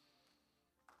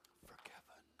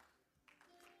 Forgiven.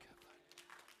 Forgiven.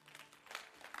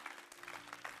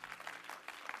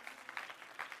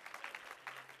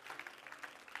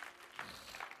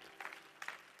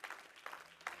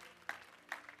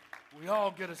 We all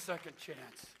get a second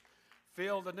chance.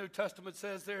 Phil, the New Testament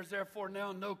says there's therefore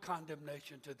now no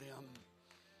condemnation to them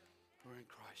who are in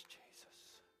Christ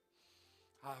Jesus.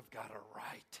 I've got a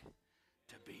right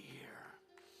to be here.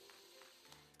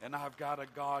 And I've got a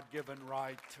God-given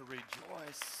right to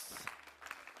rejoice.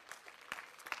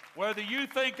 Whether you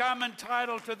think I'm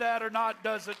entitled to that or not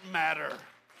doesn't matter.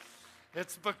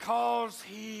 It's because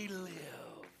He lives.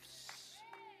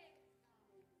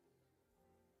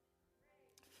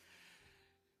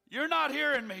 You're not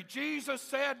hearing me. Jesus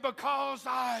said, because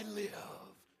I live,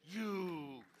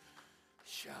 you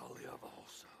shall live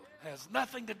also. It has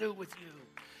nothing to do with you.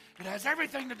 It has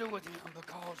everything to do with Him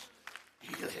because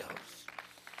He lives.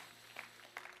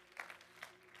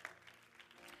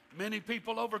 Many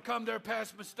people overcome their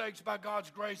past mistakes by God's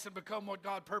grace and become what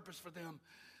God purposed for them.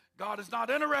 God is not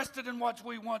interested in what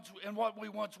we once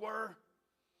were.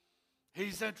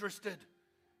 He's interested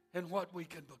in what we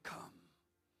can become.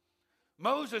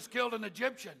 Moses killed an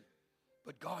Egyptian,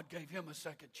 but God gave him a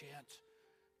second chance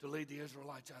to lead the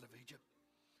Israelites out of Egypt.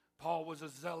 Paul was a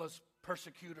zealous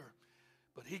persecutor,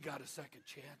 but he got a second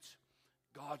chance.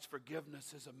 God's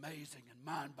forgiveness is amazing and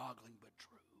mind-boggling, but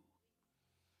true.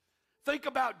 Think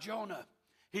about Jonah.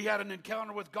 He had an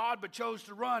encounter with God, but chose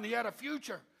to run. He had a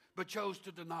future, but chose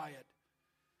to deny it.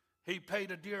 He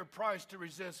paid a dear price to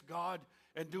resist God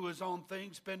and do his own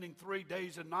thing, spending 3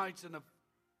 days and nights in the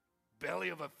belly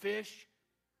of a fish.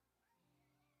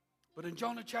 But in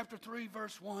Jonah chapter 3,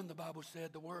 verse 1, the Bible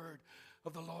said the word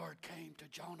of the Lord came to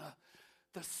Jonah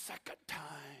the second time.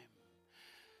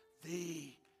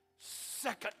 The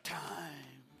second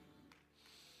time.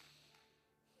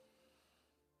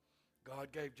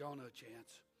 God gave Jonah a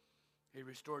chance. He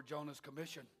restored Jonah's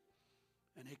commission,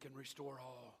 and He can restore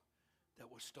all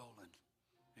that was stolen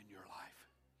in your life.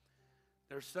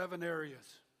 There's 7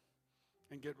 areas,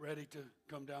 and get ready to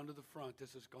come down to the front.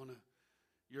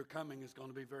 Your coming is going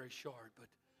to be very short, but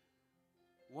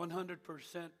 100%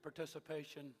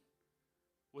 participation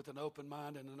with an open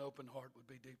mind and an open heart would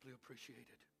be deeply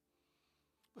appreciated.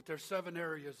 But there's 7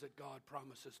 areas that God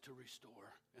promises to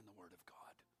restore in the Word of God.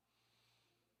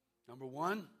 Number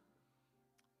 1,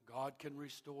 God can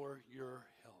restore your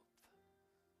health.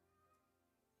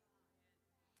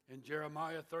 In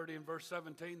Jeremiah 30 and verse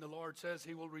 17, the Lord says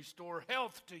He will restore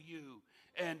health to you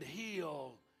and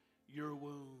heal your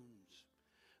wounds.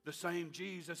 The same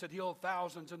Jesus that healed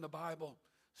thousands in the Bible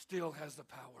still has the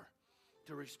power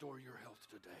to restore your health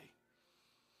today.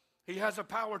 He has a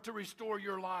power to restore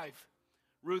your life.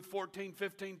 Ruth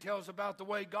 14:15 tells about the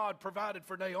way God provided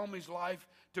for Naomi's life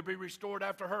to be restored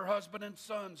after her husband and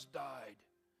sons died,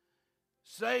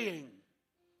 saying,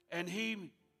 And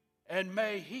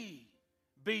may He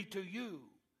be to you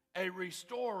a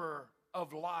restorer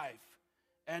of life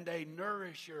and a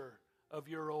nourisher of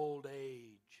your old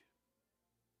age.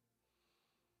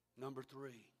 Number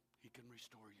 3, He can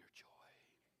restore your joy.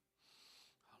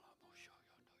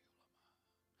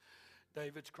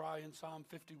 David's cry in Psalm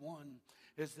 51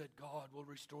 is that God will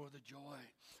restore the joy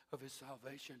of His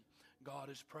salvation. God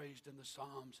is praised in the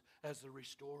Psalms as the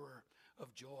restorer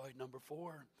of joy. Number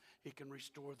 4, He can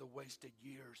restore the wasted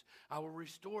years. I will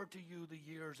restore to you the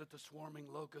years that the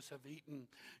swarming locusts have eaten.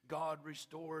 God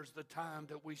restores the time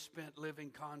that we spent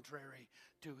living contrary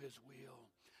to His will.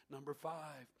 Number 5,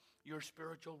 your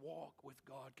spiritual walk with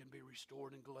God can be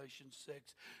restored. In Galatians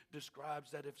 6 describes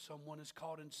that if someone is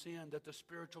caught in sin, that the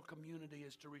spiritual community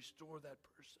is to restore that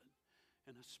person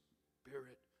in a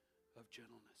spirit of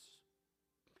gentleness.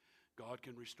 God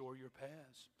can restore your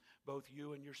past. Both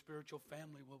you and your spiritual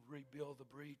family will rebuild the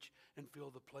breach and fill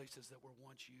the places that were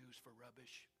once used for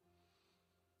rubbish.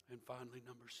 And finally,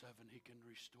 number 7, He can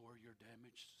restore your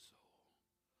damaged soul.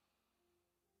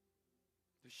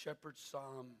 The shepherd's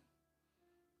psalm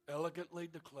elegantly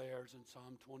declares in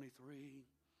Psalm 23,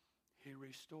 He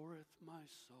restoreth my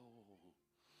soul,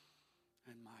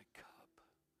 and my cup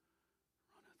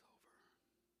runneth over.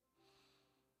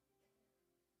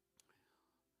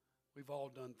 We've all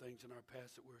done things in our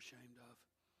past that we're ashamed of.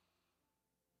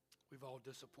 We've all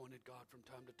disappointed God from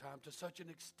time to time to such an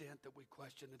extent that we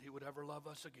question that He would ever love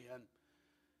us again.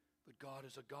 But God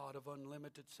is a God of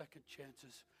unlimited second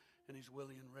chances, and He's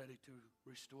willing and ready to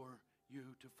restore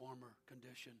you to former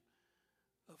condition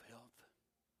of health.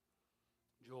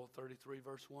 Joel 33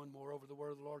 verse 1, moreover the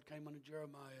word of the Lord came unto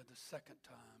Jeremiah the second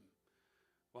time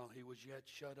while he was yet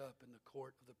shut up in the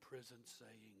court of the prison,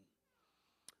 saying,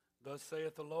 thus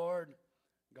saith the Lord.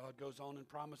 God goes on and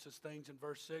promises things in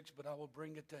verse 6, but I will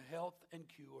bring it to health and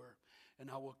cure, and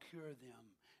I will cure them,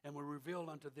 and will reveal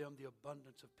unto them the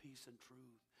abundance of peace and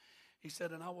truth. He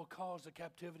said, and I will cause the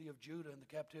captivity of Judah and the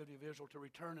captivity of Israel to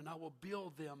return, and I will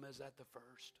build them as at the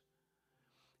first.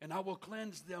 And I will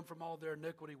cleanse them from all their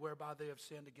iniquity whereby they have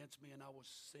sinned against me, and I will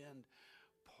send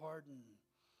pardon.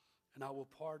 And I will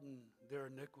pardon their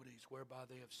iniquities whereby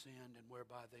they have sinned and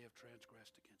whereby they have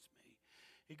transgressed against me.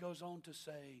 He goes on to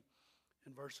say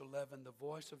in verse 11, the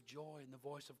voice of joy and the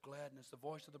voice of gladness, the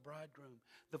voice of the bridegroom,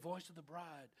 the voice of the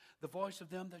bride, the voice of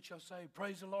them that shall say,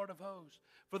 praise the Lord of hosts.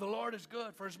 For the Lord is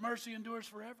good, for His mercy endures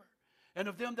forever. And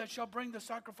of them that shall bring the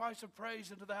sacrifice of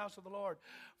praise into the house of the Lord.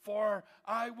 For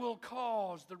I will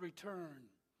cause the return.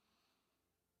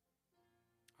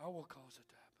 I will cause it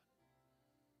to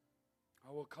happen.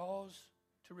 I will cause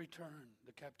to return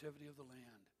the captivity of the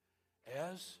land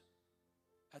as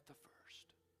at the first.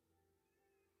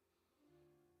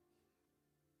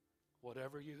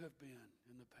 Whatever you have been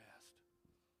in the past,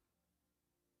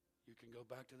 you can go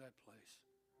back to that place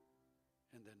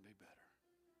and then be better.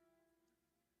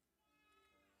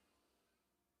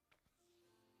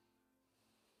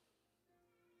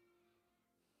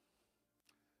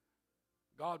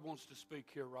 God wants to speak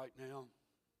here right now.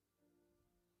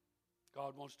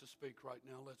 God wants to speak right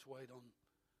now. Let's wait on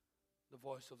the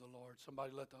voice of the Lord.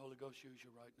 Somebody let the Holy Ghost use you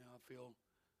right now. I feel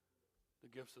the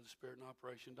gifts of the Spirit in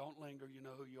operation. Don't linger. You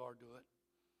know who you are. Do it.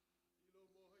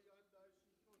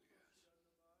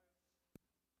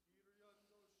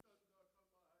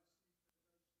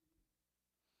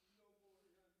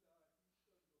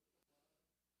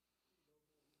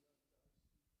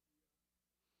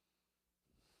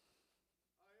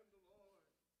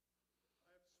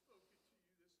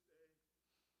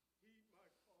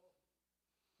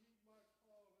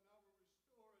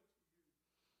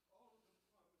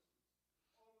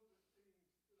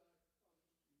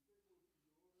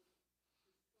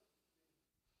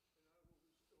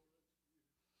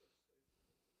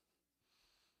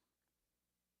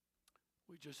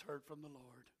 We just heard from the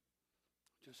Lord.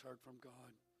 Just heard from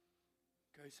God.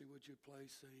 Casey, would you play,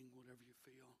 sing, whatever you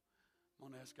feel? I'm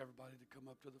going to ask everybody to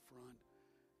come up to the front.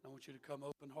 I want you to come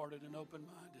open-hearted and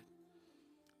open-minded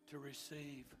to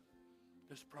receive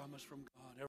this promise from God.